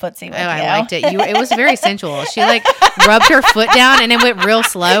trying to play footsie with you. I liked it. It was very sensual. She like rubbed her foot down and it went real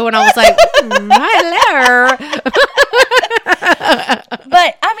slow, and I was like, hello.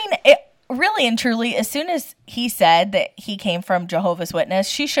 But I mean, really and truly, as soon as he said that he came from Jehovah's Witness,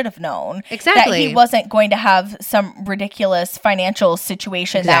 she should have known that he wasn't going to have some ridiculous financial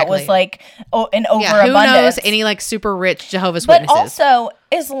situation that was like an overabundance. Who knows any like super rich Jehovah's Witnesses? But also,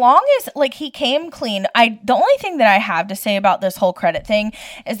 as long as like he came clean, the only thing that I have to say about this whole credit thing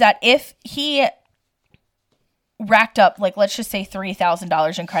is that if he racked up, like, let's just say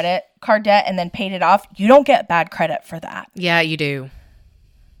 $3,000 in credit card debt and then paid it off, you don't get bad credit for that. Yeah, you do.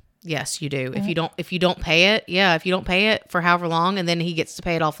 Yes, you do. If you don't pay it for however long, and then he gets to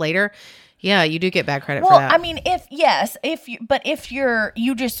pay it off later, yeah, you do get bad credit for that. Well, I mean, if you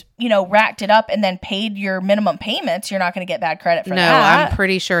just, racked it up and then paid your minimum payments, you're not going to get bad credit for that. No, I'm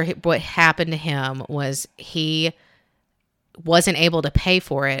pretty sure what happened to him was he wasn't able to pay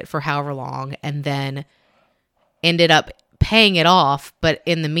for it for however long, and then ended up paying it off, but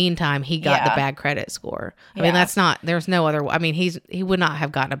in the meantime he got the bad credit score. I mean, there's no other, I mean, he would not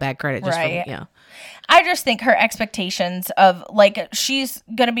have gotten a bad credit just from I just think her expectations of like, she's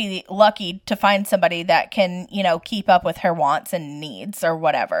gonna be lucky to find somebody that can, keep up with her wants and needs or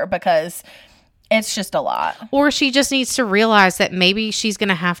whatever, because it's just a lot. Or she just needs to realize that maybe she's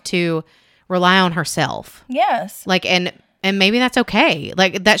gonna have to rely on herself. Yes. Like, and maybe that's okay.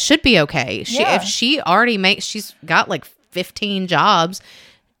 Like, that should be okay. If she already she's got like 15 jobs,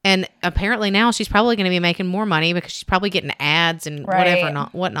 and apparently now she's probably going to be making more money because she's probably getting ads and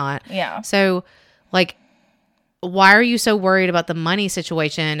whatnot. Yeah. So, like, why are you so worried about the money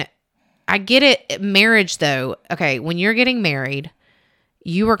situation? I get it. Marriage, though. Okay, when you're getting married,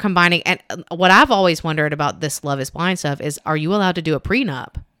 you are combining. And what I've always wondered about this Love is Blind stuff is, are you allowed to do a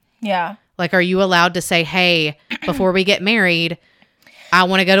prenup? Yeah. Like, are you allowed to say, hey, before we get married, I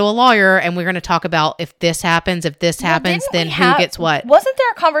want to go to a lawyer and we're going to talk about if this happens, then who gets what? Wasn't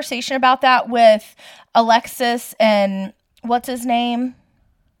there a conversation about that with Alexis and what's his name?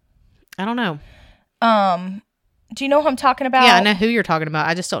 I don't know. Do you know who I'm talking about? Yeah, I know who you're talking about.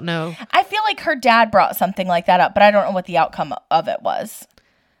 I just don't know. I feel like her dad brought something like that up, but I don't know what the outcome of it was.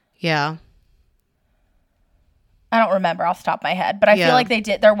 Yeah. I don't remember off the top of my head, but I feel like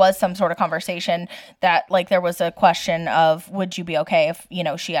there was some sort of conversation that like there was a question of, would you be okay if,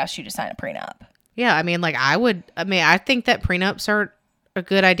 she asked you to sign a prenup? Yeah. I mean, like I think that prenups are a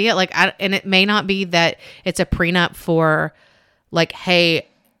good idea. Like, and it may not be that it's a prenup for like, hey,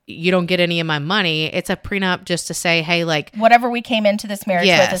 you don't get any of my money. It's a prenup just to say, hey, like, whatever we came into this marriage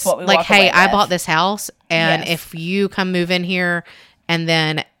with is what we walk away with. I bought this house, and if you come move in here and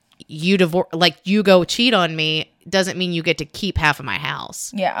then you divorce, like you go cheat on me, doesn't mean you get to keep half of my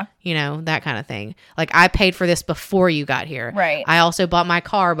house. Yeah. That kind of thing. Like, I paid for this before you got here. Right. I also bought my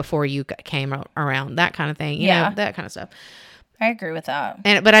car before you came around. That kind of thing. You know, that kind of stuff. I agree with that.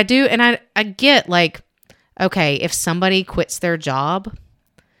 But I do, and I get like, okay, if somebody quits their job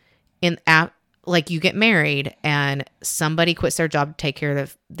like you get married and somebody quits their job to take care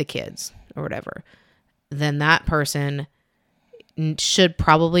of the kids or whatever, then that person should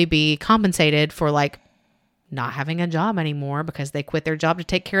probably be compensated for like not having a job anymore because they quit their job to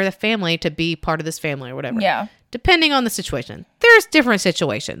take care of the family, to be part of this family or whatever. Yeah. Depending on the situation. There's different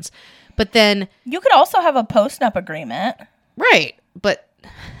situations. But then you could also have a post-nup agreement. Right. But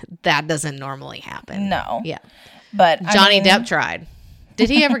that doesn't normally happen. No. Yeah. But Johnny Depp tried. Did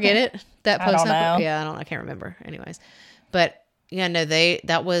he ever get it? That post-nup? I don't know. Yeah, I can't remember. Anyways. But yeah, no,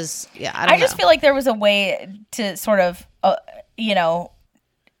 that was, yeah, I just feel like there was a way to sort of,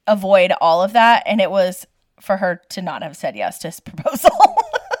 avoid all of that. And it was for her to not have said yes to his proposal.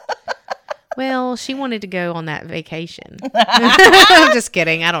 Well, she wanted to go on that vacation. I'm just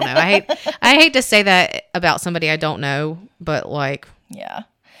kidding. I don't know. I hate to say that about somebody I don't know, but like, yeah.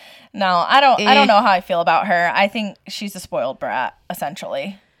 No, I don't know how I feel about her. I think she's a spoiled brat,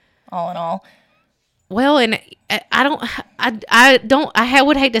 essentially, all in all. Well, and I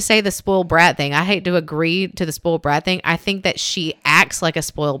would hate to say the spoiled brat thing. I hate to agree to the spoiled brat thing. I think that she acts like a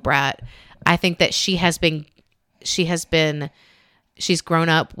spoiled brat. I think that she has been she's grown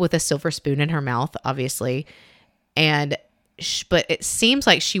up with a silver spoon in her mouth, obviously. And but it seems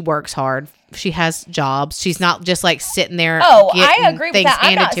like she works hard. She has jobs. She's not just like sitting there. Oh, I agree with that.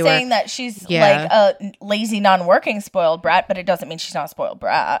 I'm not saying that she's like a lazy, non-working spoiled brat, but it doesn't mean she's not a spoiled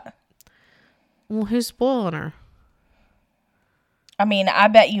brat. Well, who's spoiling her? I mean, I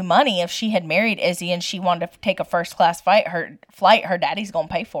bet you money if she had married Izzy and she wanted to take a first-class flight, her daddy's going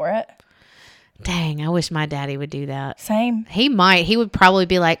to pay for it. Dang, I wish my daddy would do that. Same. He might. He would probably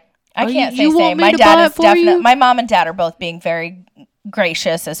be like, I can't say same. My dad is definitely. My mom and dad are both being very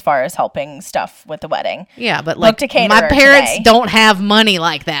gracious as far as helping stuff with the wedding. Yeah, but like my parents don't have money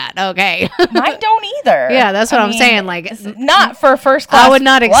like that. Okay, mine don't either. Yeah, that's what I'm saying. Like, not for first class. I would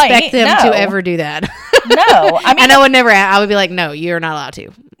not expect them to ever do that. No, I mean, and I would never. I would be like, no, you're not allowed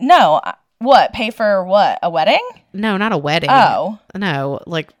to. No, what? Pay for what? A wedding? No, not a wedding. Oh, no,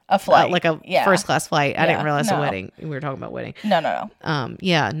 like a flight, like a first class flight. I didn't realize a wedding. We were talking about wedding. No.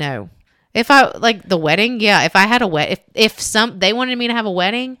 Yeah, no. If I like the wedding, yeah. If I had a if they wanted me to have a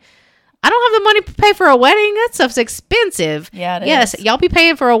wedding, I don't have the money to pay for a wedding. That stuff's expensive. Yeah, it yes, is. Y'all be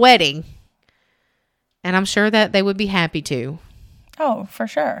paying for a wedding, and I'm sure that they would be happy to. Oh, for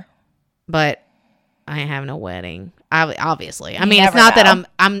sure. But I ain't having a wedding. Obviously, I mean, it's not that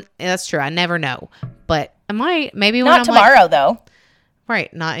I'm. That's true. I never know, but I might. Maybe when not I'm tomorrow though.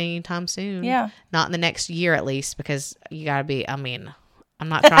 Right, not anytime soon. Yeah, not in the next year at least, because you gotta be. I mean, I'm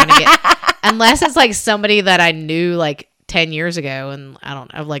not trying to get. Unless it's like somebody that I knew like 10 years ago and I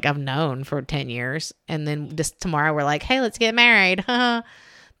don't know, like I've known for 10 years. And then just tomorrow we're like, hey, let's get married.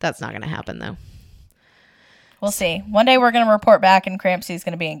 That's not going to happen though. We'll see. One day we're going to report back and Crampsy's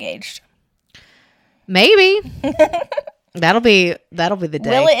going to be engaged. Maybe. That'll be the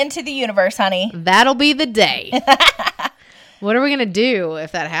day. Will it into the universe, honey. That'll be the day. What are we going to do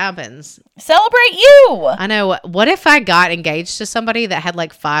if that happens? Celebrate you. I know. What if I got engaged to somebody that had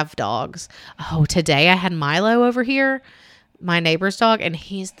like 5 dogs? Oh, today I had Milo over here, my neighbor's dog, and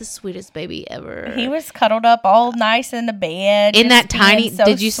he's the sweetest baby ever. He was cuddled up all nice in the bed. In that tiny,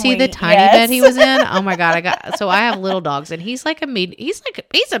 did you see the tiny bed he was in? Oh my God. I have little dogs and he's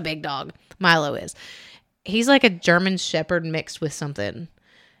a big dog. Milo is. He's like a German Shepherd mixed with something.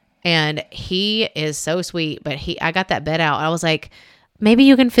 And he is so sweet, but I got that bed out. I was like, maybe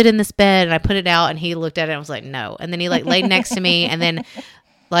you can fit in this bed. And I put it out and he looked at it and I was like, no. And then he like laid next to me. And then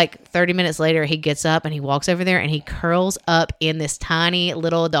like 30 minutes later, he gets up and he walks over there and he curls up in this tiny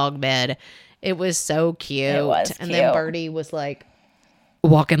little dog bed. It was so cute. It was cute. And then Birdie was like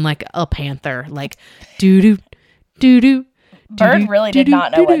walking like a panther, like doo-doo, doo-doo. Bird really did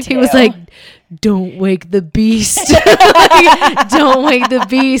not know what to do. He was like, don't wake the beast. Don't wake the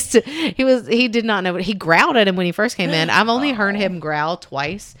beast. He did not know. He growled at him when he first came in. I've only heard him growl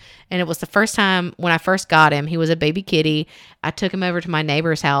twice. And it was the first time when I first got him. He was a baby kitty. I took him over to my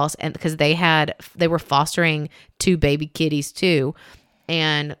neighbor's house and because they were fostering 2 baby kitties too.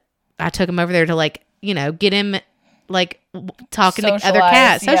 And I took him over there to like, get him like talking to other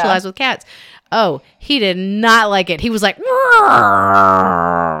cats, socialize with cats. Oh, he did not like it. He was like, the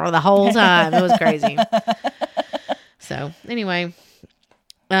whole time. It was crazy. So anyway,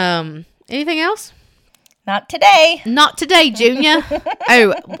 anything else? Not today. Not today, Junior.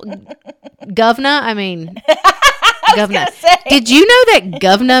 Oh, governor. Governor. Did you know that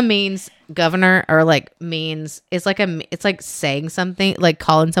governor means governor or like means it's like saying something, like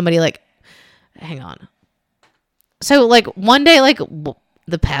calling somebody like, hang on. So like one day, like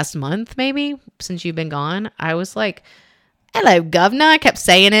the past month, maybe since you've been gone, I was like, hello, governor. I kept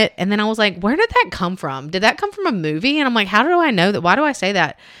saying it. And then I was like, where did that come from? Did that come from a movie? And I'm like, how do I know that? Why do I say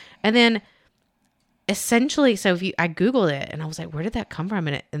that? And then essentially, so I Googled it and I was like, where did that come from?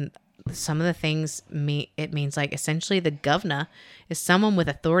 And some of the things it means like essentially the governor is someone with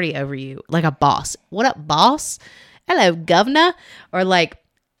authority over you, like a boss. What up, boss? Hello, governor. Or like,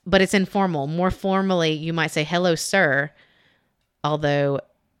 but it's informal. More formally, you might say, hello, sir. Although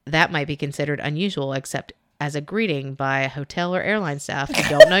that might be considered unusual, except as a greeting by a hotel or airline staff who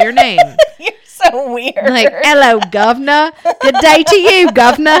don't know your name. You're so weird. Like, hello, governor. Good day to you,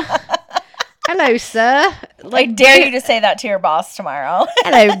 governor. Hello, sir. Like, I dare you to say that to your boss tomorrow.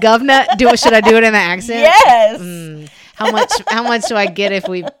 Hello, governor. Should I do it in the accent? Yes. How much do I get if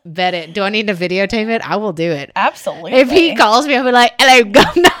we bet it? Do I need to videotape it? I will do it. Absolutely. If he calls me, I'll be like, hello,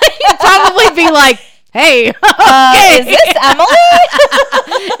 governor. He'd probably be like, hey, is this Emily?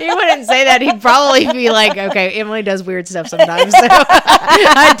 He wouldn't say that. He'd probably be like, okay, Emily does weird stuff sometimes. So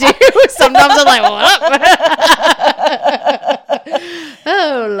I do. Sometimes I'm like, what up?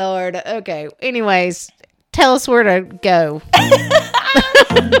 Oh, Lord. Okay. Anyways, tell us where to go.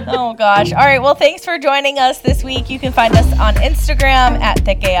 Oh gosh. All right. Well, thanks for joining us this week. You can find us on Instagram at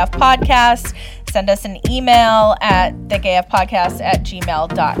ThickAF Podcast. Send us an email at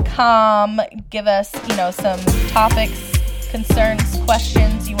thickafpodcast@gmail.com. Give us, some topics, concerns,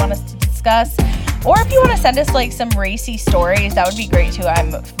 questions you want us to discuss. Or if you want to send us some racy stories, that would be great too.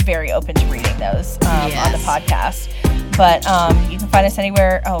 I'm very open to reading those on the podcast. But you can find us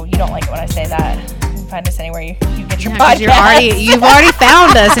anywhere. Oh, you don't like it when I say that. You can find us anywhere you get your podcast. You've already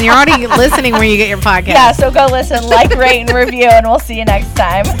found us, and you're already listening where you get your podcast. Yeah, so go listen, rate, and review, and we'll see you next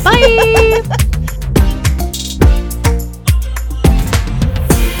time. Bye.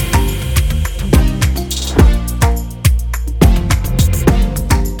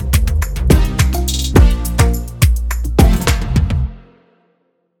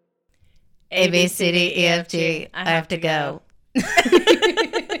 A, B, C, D, E, F, G. I have to go.